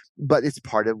hours, but it's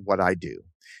part of what I do.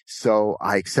 So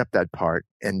I accept that part,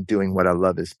 and doing what I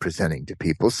love is presenting to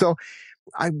people. So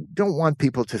I don't want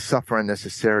people to suffer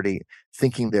unnecessarily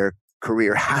thinking their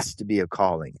career has to be a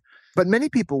calling. But many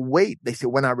people wait. They say,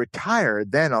 when I retire,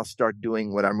 then I'll start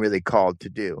doing what I'm really called to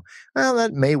do. Well,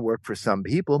 that may work for some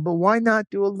people, but why not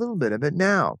do a little bit of it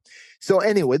now? So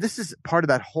anyway, this is part of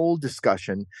that whole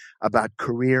discussion about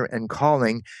career and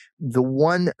calling. The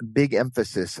one big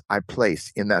emphasis I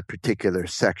place in that particular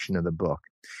section of the book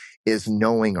is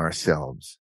knowing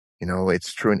ourselves.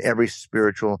 It's true in every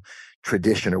spiritual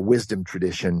tradition or wisdom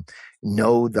tradition,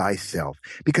 know thyself.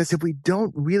 Because if we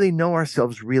don't really know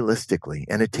ourselves realistically,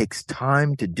 and it takes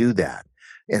time to do that,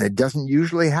 and it doesn't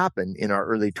usually happen in our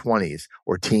early 20s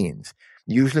or teens.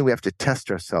 Usually we have to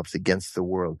test ourselves against the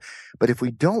world. But if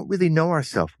we don't really know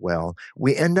ourselves well,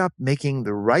 we end up making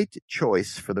the right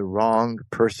choice for the wrong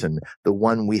person, the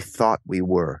one we thought we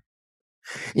were.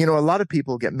 A lot of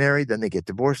people get married, then they get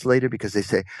divorced later because they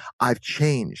say, I've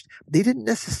changed. They didn't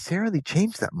necessarily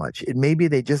change that much. Maybe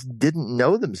they just didn't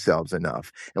know themselves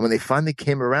enough. And when they finally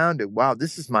came around to, wow,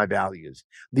 this is my values.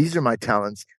 These are my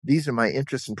talents. These are my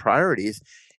interests and priorities.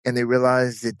 And they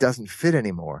realize it doesn't fit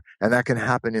anymore. And that can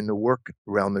happen in the work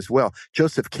realm as well.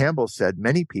 Joseph Campbell said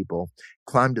many people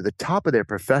climb to the top of their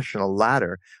professional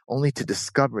ladder only to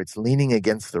discover it's leaning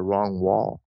against the wrong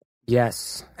wall.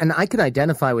 Yes. And I can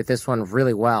identify with this one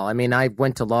really well. I mean, I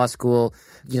went to law school,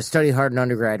 studied hard in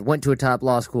undergrad, went to a top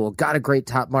law school, got a great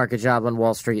top market job on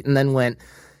Wall Street, and then went,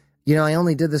 I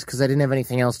only did this because I didn't have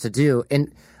anything else to do.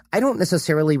 And I don't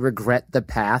necessarily regret the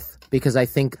path because I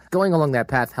think going along that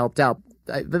path helped out.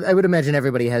 I would imagine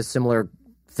everybody has similar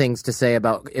things to say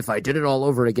about if I did it all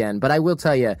over again. But I will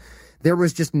tell you, there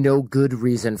was just no good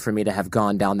reason for me to have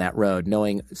gone down that road,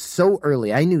 knowing so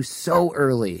early. I knew so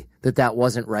early that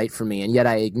wasn't right for me, and yet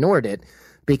I ignored it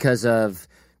because of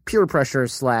peer pressure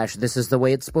 / this is the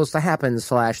way it's supposed to happen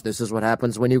 / this is what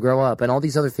happens when you grow up, and all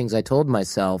these other things I told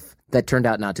myself that turned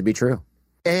out not to be true.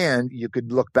 And you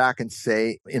could look back and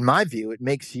say, in my view, it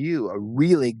makes you a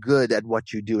really good at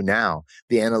what you do now.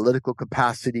 The analytical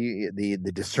capacity, the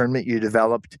discernment you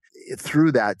developed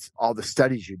through that, all the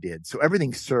studies you did. So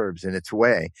everything serves in its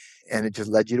way. And it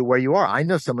just led you to where you are. I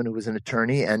know someone who was an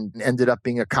attorney and ended up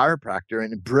being a chiropractor,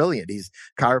 and brilliant. He's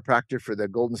chiropractor for the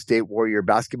Golden State Warrior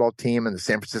basketball team and the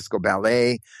San Francisco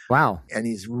Ballet. Wow. And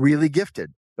he's really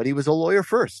gifted. But he was a lawyer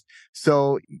first.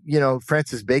 So,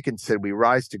 Francis Bacon said, we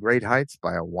rise to great heights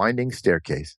by a winding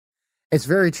staircase. It's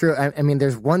very true. I mean,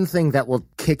 there's one thing that will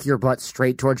kick your butt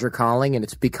straight towards your calling, and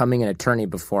it's becoming an attorney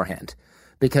beforehand.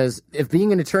 Because if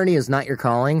being an attorney is not your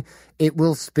calling, it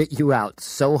will spit you out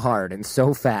so hard and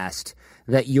so fast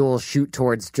that you'll shoot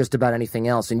towards just about anything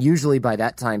else. And usually by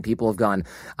that time, people have gone,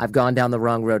 I've gone down the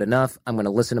wrong road enough. I'm going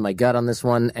to listen to my gut on this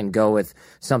one and go with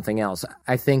something else.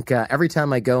 I think every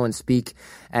time I go and speak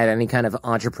at any kind of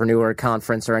entrepreneur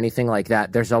conference or anything like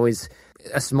that, there's always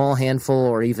a small handful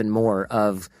or even more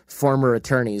of former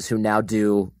attorneys who now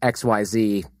do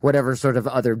XYZ, whatever sort of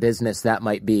other business that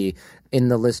might be, in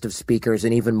the list of speakers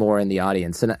and even more in the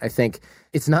audience. And I think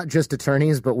it's not just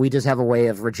attorneys, but we just have a way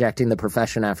of rejecting the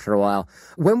profession after a while.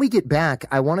 When we get back,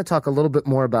 I want to talk a little bit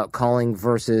more about calling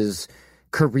versus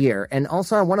career. And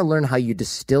also I want to learn how you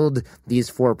distilled these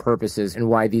 4 purposes and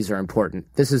why these are important.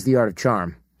 This is The Art of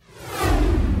Charm.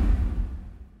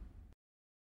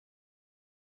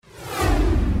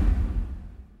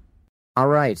 All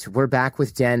right, we're back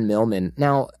with Dan Millman.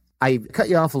 Now, I cut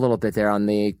you off a little bit there on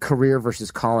the career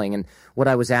versus calling, and what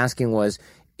I was asking was,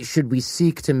 should we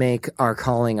seek to make our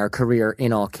calling our career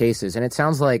in all cases? And it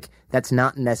sounds like that's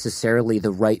not necessarily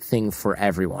the right thing for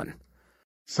everyone.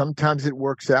 Sometimes it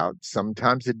works out,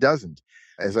 sometimes it doesn't.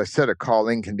 As I said, a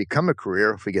calling can become a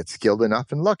career if we get skilled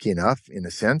enough and lucky enough, in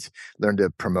a sense, learn to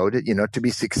promote it. To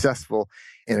be successful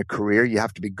in a career, you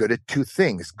have to be good at 2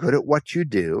 things, good at what you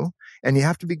do, and you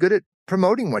have to be good at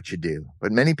promoting what you do.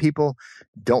 But many people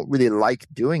don't really like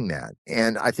doing that.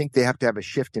 And I think they have to have a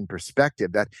shift in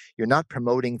perspective that you're not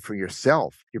promoting for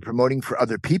yourself. You're promoting for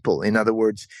other people. In other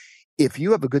words, if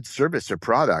you have a good service or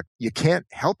product, you can't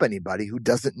help anybody who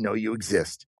doesn't know you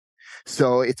exist.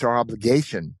 So it's our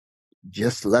obligation.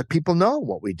 Just let people know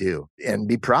what we do and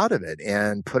be proud of it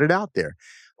and put it out there,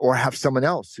 or have someone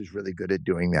else who's really good at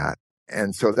doing that.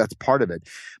 And so that's part of it.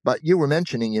 But you were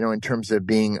mentioning, in terms of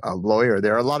being a lawyer,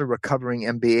 there are a lot of recovering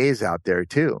MBAs out there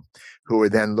too, who are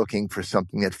then looking for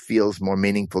something that feels more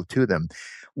meaningful to them.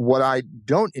 What I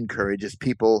don't encourage is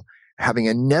people having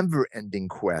a never-ending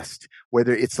quest,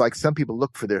 whether it's like some people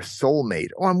look for their soulmate.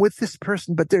 Oh, I'm with this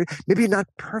person, but they're maybe not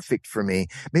perfect for me.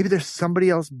 Maybe there's somebody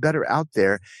else better out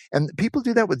there. And people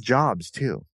do that with jobs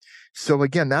too. So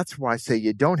again, that's why I say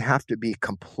you don't have to be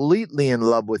completely in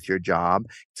love with your job.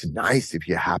 It's nice if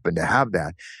you happen to have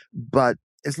that. But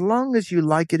as long as you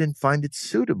like it and find it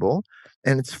suitable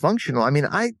and it's functional. I mean,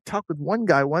 I talked with one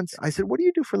guy once. I said, what do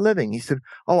you do for a living? He said,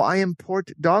 oh, I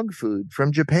import dog food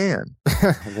from Japan.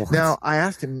 Now, I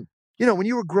asked him, when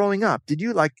you were growing up, did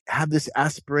you have this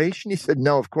aspiration? He said,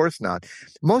 no, of course not.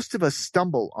 Most of us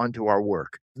stumble onto our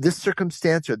work. This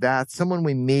circumstance or that, someone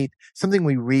we meet, something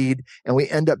we read, and we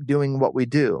end up doing what we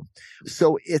do.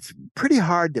 So it's pretty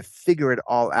hard to figure it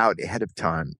all out ahead of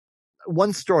time.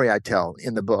 One story I tell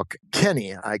in the book,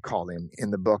 Kenny, I call him in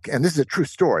the book, and this is a true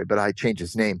story, but I changed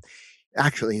his name.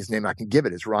 Actually, his name I can give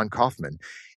it is Ron Kaufman.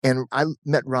 And I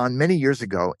met Ron many years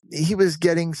ago. He was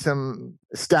getting some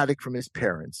static from his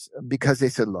parents because they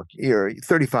said, look, you're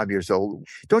 35 years old.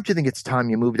 Don't you think it's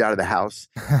time you moved out of the house?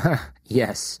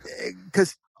 Yes.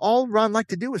 Because all Ron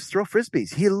liked to do was throw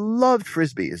Frisbees. He loved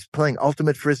Frisbees, playing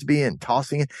ultimate Frisbee and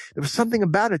tossing it. There was something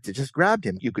about it that just grabbed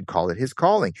him. You could call it his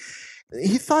calling.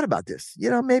 He thought about this.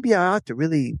 Maybe I ought to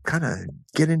really kind of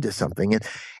get into something. And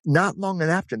not long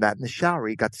after that, in the shower,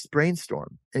 he got this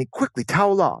brainstorm and he quickly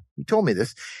toweled off. He told me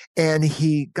this, and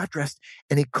he got dressed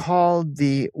and he called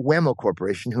the Wham-O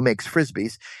Corporation, who makes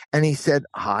Frisbees, and he said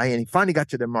hi. And he finally got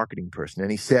to their marketing person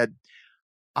and he said,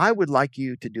 I would like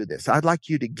you to do this. I'd like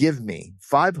you to give me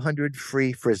 500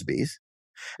 free Frisbees,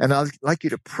 and I'd like you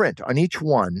to print on each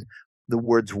one the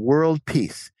words world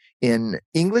peace in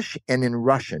English and in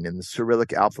Russian in the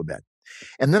Cyrillic alphabet.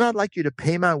 And then I'd like you to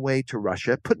pay my way to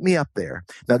Russia, put me up there.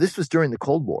 Now, this was during the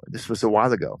Cold War. This was a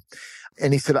while ago.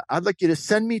 And he said, I'd like you to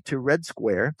send me to Red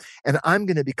Square, and I'm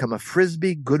going to become a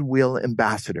Frisbee goodwill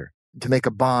ambassador to make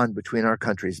a bond between our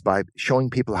countries by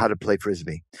showing people how to play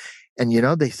Frisbee. And,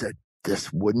 they said,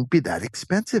 this wouldn't be that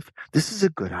expensive. This is a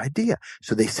good idea.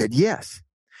 So they said yes.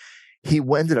 He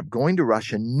ended up going to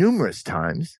Russia numerous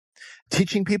times,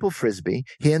 teaching people Frisbee.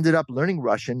 He ended up learning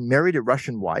Russian, married a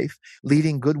Russian wife,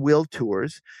 leading goodwill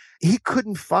tours. He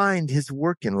couldn't find his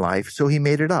work in life, so he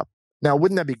made it up. Now,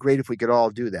 wouldn't that be great if we could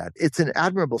all do that? It's an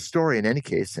admirable story in any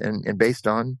case and based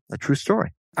on a true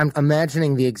story. I'm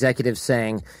imagining the executives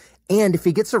saying, and if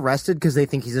he gets arrested because they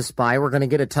think he's a spy, we're going to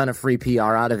get a ton of free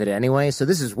PR out of it anyway. So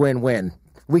this is win-win.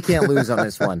 We can't lose on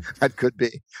this one. That could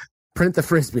be. Print the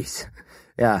Frisbees.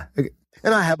 Yeah.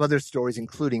 And I have other stories,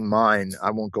 including mine.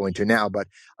 I won't go into now, but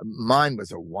mine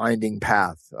was a winding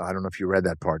path. I don't know if you read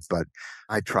that part, but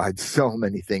I tried so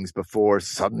many things before.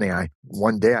 Suddenly,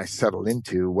 one day I settled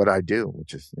into what I do,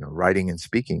 which is, writing and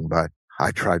speaking. But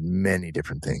I tried many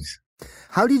different things.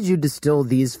 How did you distill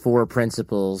these 4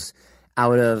 principles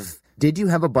out of? Did you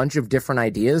have a bunch of different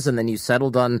ideas and then you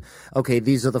settled on, okay,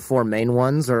 these are the 4 main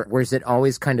ones, or was it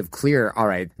always kind of clear? All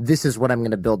right, this is what I'm going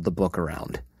to build the book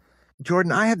around.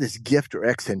 Jordan, I have this gift or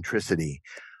eccentricity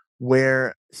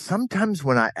where sometimes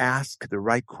when I ask the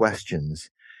right questions,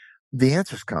 the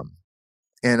answers come.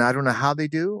 And I don't know how they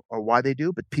do or why they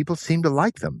do, but people seem to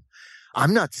like them.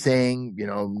 I'm not saying,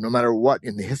 no matter what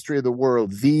in the history of the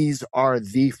world, these are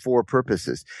the 4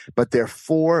 purposes, but they're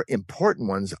 4 important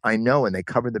ones I know, and they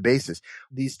cover the basis.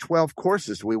 These 12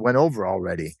 courses we went over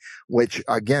already, which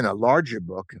again, a larger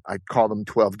book, I'd call them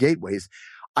 12 gateways.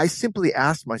 I simply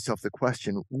asked myself the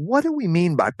question, what do we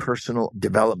mean by personal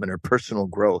development or personal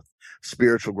growth,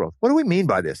 spiritual growth? What do we mean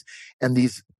by this? And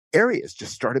these areas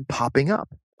just started popping up.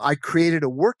 I created a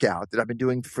workout that I've been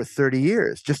doing for 30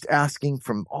 years, just asking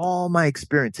from all my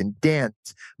experience in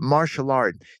dance, martial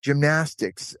art,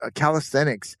 gymnastics,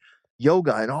 calisthenics,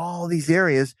 yoga, and all these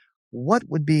areas, what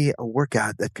would be a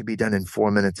workout that could be done in 4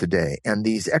 minutes a day? And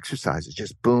these exercises,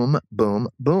 just boom, boom,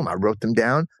 boom. I wrote them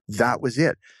down. That was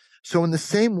it. So in the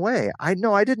same way, I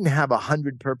know I didn't have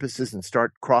 100 purposes and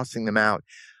start crossing them out.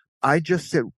 I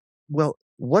just said, well,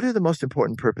 what are the most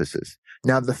important purposes?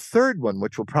 Now, the third one,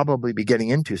 which we'll probably be getting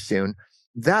into soon,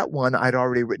 that one I'd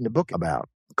already written a book about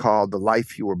called The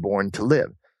Life You Were Born to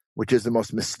Live, which is the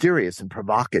most mysterious and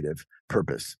provocative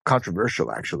purpose,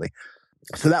 controversial, actually.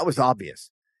 So that was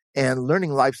obvious. And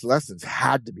learning life's lessons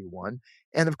had to be one.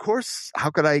 And of course,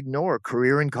 how could I ignore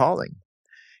career and calling?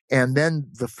 And then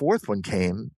the 4th one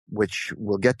came, which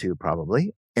we'll get to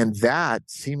probably. And that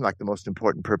seemed like the most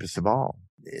important purpose of all.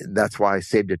 That's why I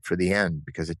saved it for the end,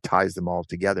 because it ties them all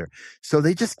together. So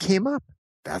they just came up.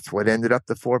 That's what ended up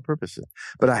the 4 purposes.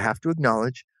 But I have to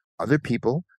acknowledge other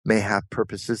people may have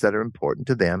purposes that are important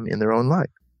to them in their own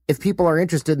life. If people are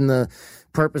interested in the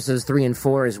purposes 3 and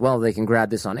 4 as well, they can grab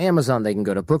this on Amazon. They can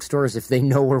go to bookstores. If they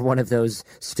know where one of those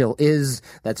still is,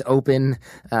 that's open,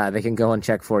 they can go and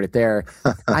check for it there.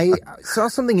 I saw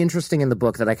something interesting in the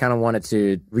book that I kind of wanted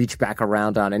to reach back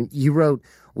around on. And you wrote,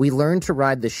 we learn to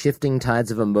ride the shifting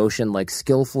tides of emotion like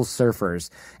skillful surfers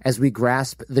as we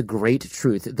grasp the great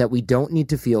truth that we don't need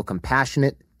to feel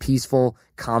compassionate, peaceful,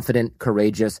 confident,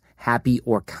 courageous, happy,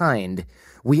 or kind.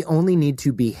 We only need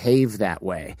to behave that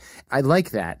way. I like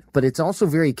that, but it's also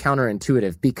very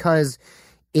counterintuitive because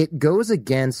it goes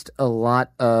against a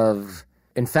lot of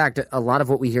In fact, a lot of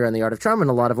what we hear in The Art of Charm and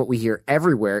a lot of what we hear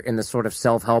everywhere in the sort of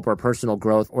self-help or personal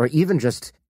growth or even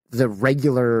just the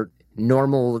regular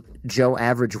normal Joe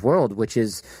average world, which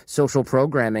is social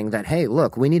programming that, hey,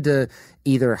 look, we need to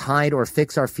either hide or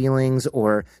fix our feelings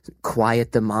or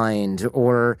quiet the mind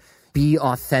or be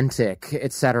authentic,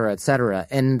 et cetera, et cetera.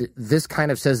 And this kind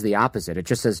of says the opposite. It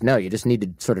just says, no, you just need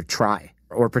to sort of try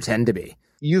or pretend to be.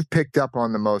 You've picked up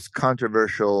on the most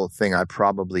controversial thing I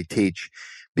probably teach,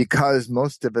 because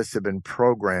most of us have been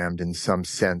programmed in some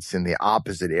sense in the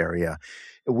opposite area.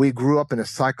 We grew up in a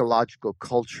psychological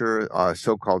culture,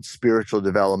 so-called spiritual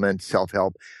development,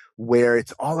 self-help, where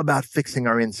it's all about fixing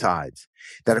our insides.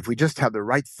 That if we just have the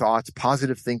right thoughts,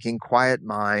 positive thinking, quiet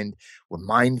mind, we're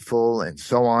mindful and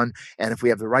so on. And if we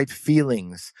have the right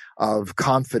feelings of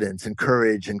confidence and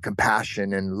courage and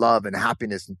compassion and love and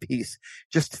happiness and peace,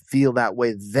 just feel that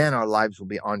way, then our lives will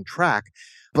be on track.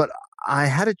 But I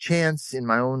had a chance in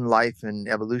my own life and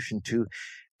evolution to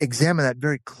examine that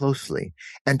very closely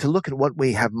and to look at what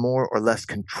we have more or less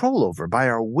control over by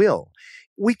our will.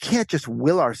 We can't just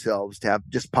will ourselves to have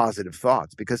just positive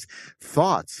thoughts, because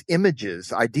thoughts,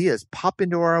 images, ideas pop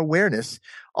into our awareness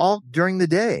all during the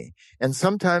day. And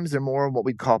sometimes they're more what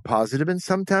we'd call positive and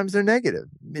sometimes they're negative.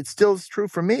 It still is true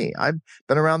for me. I've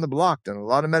been around the block, done a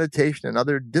lot of meditation and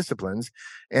other disciplines,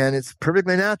 and it's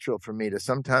perfectly natural for me to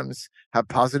sometimes have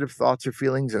positive thoughts or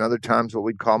feelings and other times what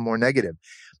we'd call more negative.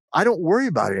 I don't worry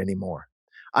about it anymore.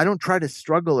 I don't try to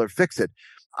struggle or fix it.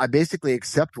 I basically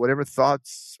accept whatever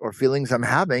thoughts or feelings I'm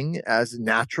having as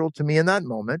natural to me in that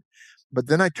moment. But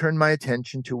then I turn my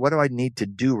attention to what do I need to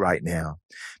do right now?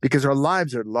 Because our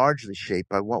lives are largely shaped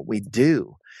by what we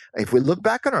do. If we look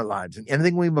back on our lives and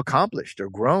anything we've accomplished or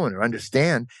grown or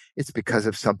understand, it's because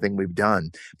of something we've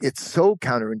done. It's so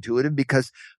counterintuitive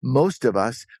because most of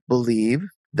us believe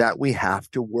that we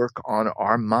have to work on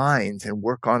our minds and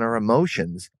work on our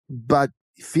emotions. But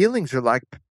feelings are like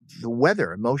the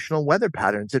weather, emotional weather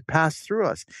patterns that pass through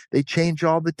us. They change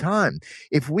all the time.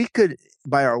 If we could,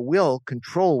 by our will,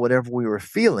 control whatever we were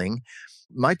feeling,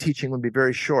 my teaching would be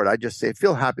very short. I'd just say,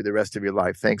 feel happy the rest of your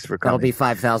life. Thanks for coming. That'll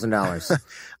be $5,000.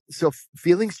 So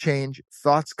feelings change,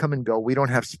 thoughts come and go. We don't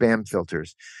have spam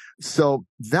filters. So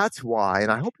that's why,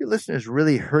 and I hope your listeners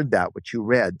really heard that, what you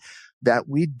read, that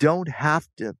we don't have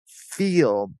to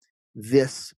feel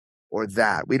this or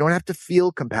that. We don't have to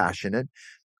feel compassionate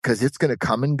because it's going to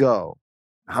come and go.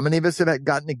 How many of us have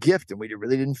gotten a gift and we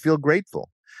really didn't feel grateful?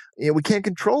 We can't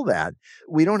control that.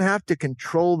 We don't have to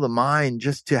control the mind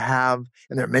just to have,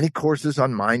 and there are many courses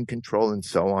on mind control and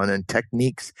so on, and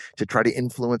techniques to try to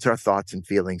influence our thoughts and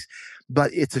feelings.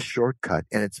 But it's a shortcut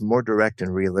and it's more direct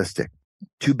and realistic.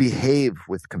 To behave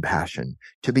with compassion,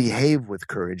 to behave with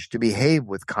courage, to behave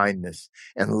with kindness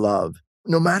and love,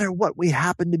 no matter what we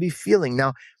happen to be feeling.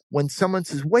 Now, when someone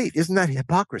says, wait, isn't that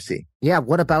hypocrisy? Yeah,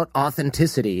 what about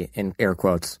authenticity in air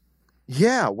quotes?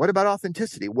 Yeah, what about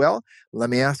authenticity? Well, let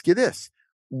me ask you this.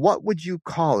 What would you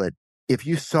call it if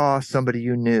you saw somebody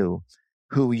you knew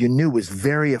who you knew was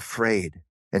very afraid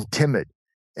and timid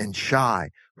and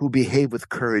shy, who behaved with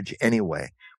courage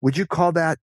anyway? Would you call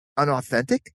that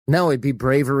unauthentic? No, it'd be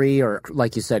bravery or,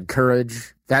 like you said,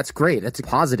 courage. That's great. That's a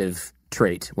positive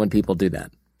trait when people do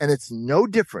that. And it's no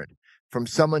different from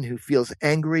someone who feels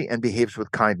angry and behaves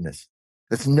with kindness.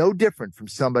 That's no different from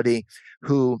somebody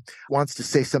who wants to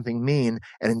say something mean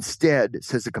and instead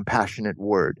says a compassionate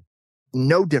word.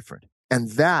 No different. And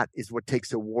that is what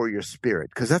takes a warrior spirit,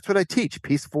 because that's what I teach,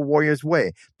 peaceful warrior's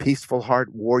way, peaceful heart,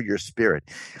 warrior spirit.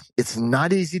 It's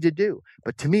not easy to do,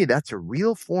 but to me, that's a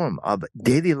real form of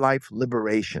daily life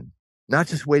liberation, not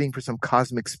just waiting for some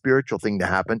cosmic spiritual thing to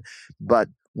happen, but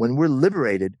when we're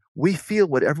liberated, we feel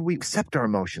whatever we accept our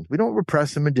emotions. We don't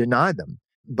repress them and deny them,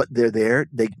 but they're there.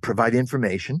 They provide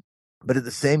information. But at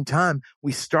the same time,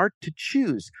 we start to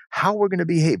choose how we're going to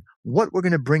behave, what we're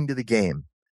going to bring to the game.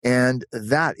 And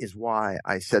that is why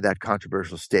I said that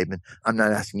controversial statement. I'm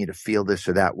not asking you to feel this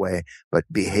or that way, but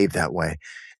behave that way.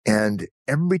 And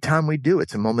every time we do,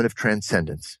 it's a moment of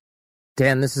transcendence.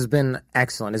 Dan, this has been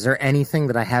excellent. Is there anything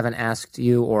that I haven't asked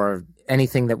you or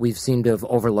anything that we've seemed to have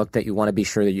overlooked that you want to be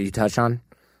sure that you touch on?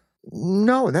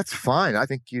 No, that's fine. I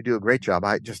think you do a great job.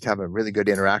 I just have a really good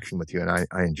interaction with you, and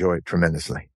I enjoy it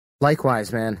tremendously.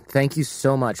 Likewise, man. Thank you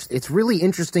so much. It's really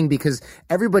interesting because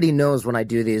everybody knows when I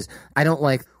do these, I don't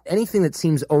like anything that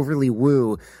seems overly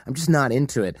woo. I'm just not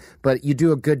into it. But you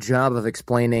do a good job of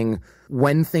explaining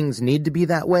when things need to be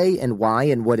that way and why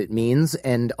and what it means,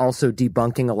 and also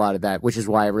debunking a lot of that, which is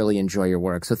why I really enjoy your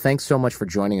work. So thanks so much for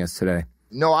joining us today.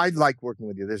 No, I like working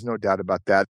with you. There's no doubt about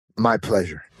that. My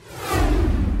pleasure.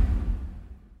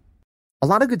 A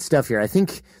lot of good stuff here. I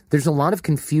think there's a lot of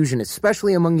confusion,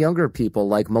 especially among younger people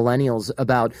like millennials,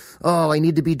 about, oh, I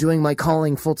need to be doing my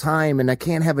calling full time and I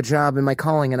can't have a job in my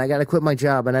calling and I got to quit my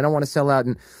job and I don't want to sell out,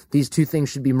 and these two things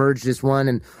should be merged as one.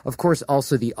 And of course,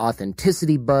 also the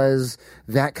authenticity buzz,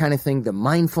 that kind of thing, the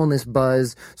mindfulness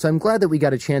buzz. So I'm glad that we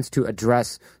got a chance to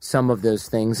address some of those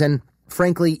things. And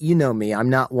frankly, you know me,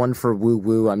 I'm not one for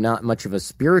woo-woo. I'm not much of a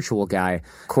spiritual guy,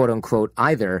 quote unquote,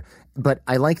 either. But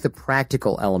I like the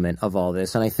practical element of all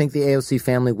this, and I think the AOC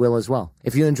family will as well.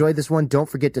 If you enjoyed this one, don't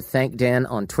forget to thank Dan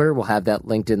on Twitter. We'll have that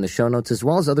linked in the show notes, as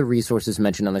well as other resources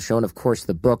mentioned on the show, and of course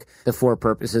the book, The 4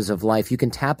 Purposes of Life. You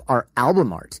can tap our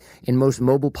album art in most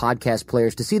mobile podcast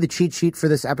players. To see the cheat sheet for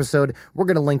this episode, we're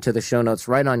going to link to the show notes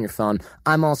right on your phone.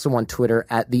 I'm also on Twitter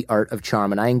at The Art of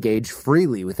Charm, and I engage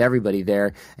freely with everybody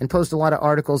there and post a lot of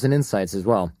articles and insights as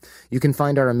well. You can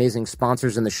find our amazing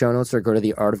sponsors in the show notes or go to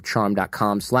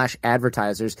theartofcharm.com/advertisers.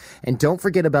 And don't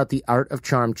forget about the Art of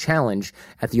Charm Challenge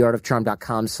at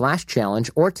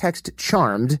theartofcharm.com/challenge, or text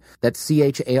CHARMED, that's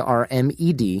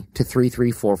CHARMED, to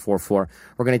 33444.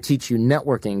 We're going to teach you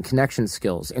networking, connection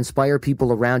skills, inspire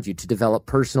people around you to develop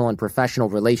personal and professional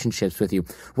relationships with you.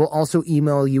 We'll also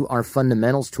email you our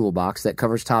fundamentals toolbox that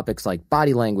covers topics like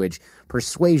body language,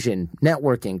 persuasion,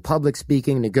 networking, public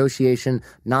speaking, negotiation,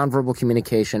 nonverbal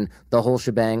communication, the whole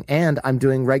shebang. And I'm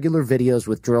doing regular videos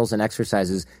with drills and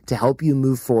exercises to help you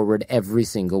move forward every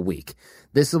single week.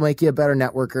 This will make you a better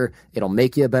networker. It'll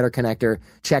make you a better connector.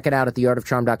 Check it out at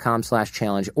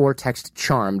theartofcharm.com/challenge or text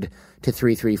CHARMED to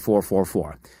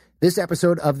 33444. This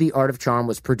episode of The Art of Charm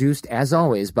was produced, as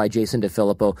always, by Jason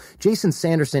DeFilippo. Jason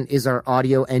Sanderson is our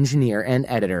audio engineer and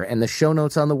editor, and the show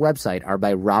notes on the website are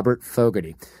by Robert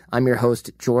Fogarty. I'm your host,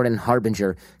 Jordan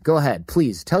Harbinger. Go ahead,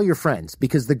 please tell your friends,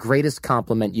 because the greatest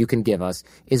compliment you can give us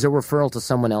is a referral to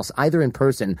someone else, either in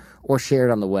person or shared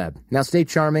on the web. Now stay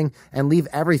charming and leave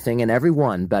everything and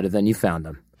everyone better than you found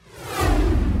them.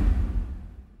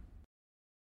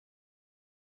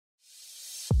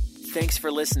 Thanks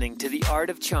for listening to The Art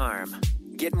of Charm.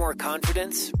 Get more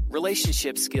confidence,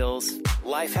 relationship skills,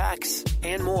 life hacks,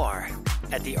 and more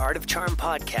at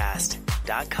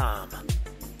theartofcharmpodcast.com.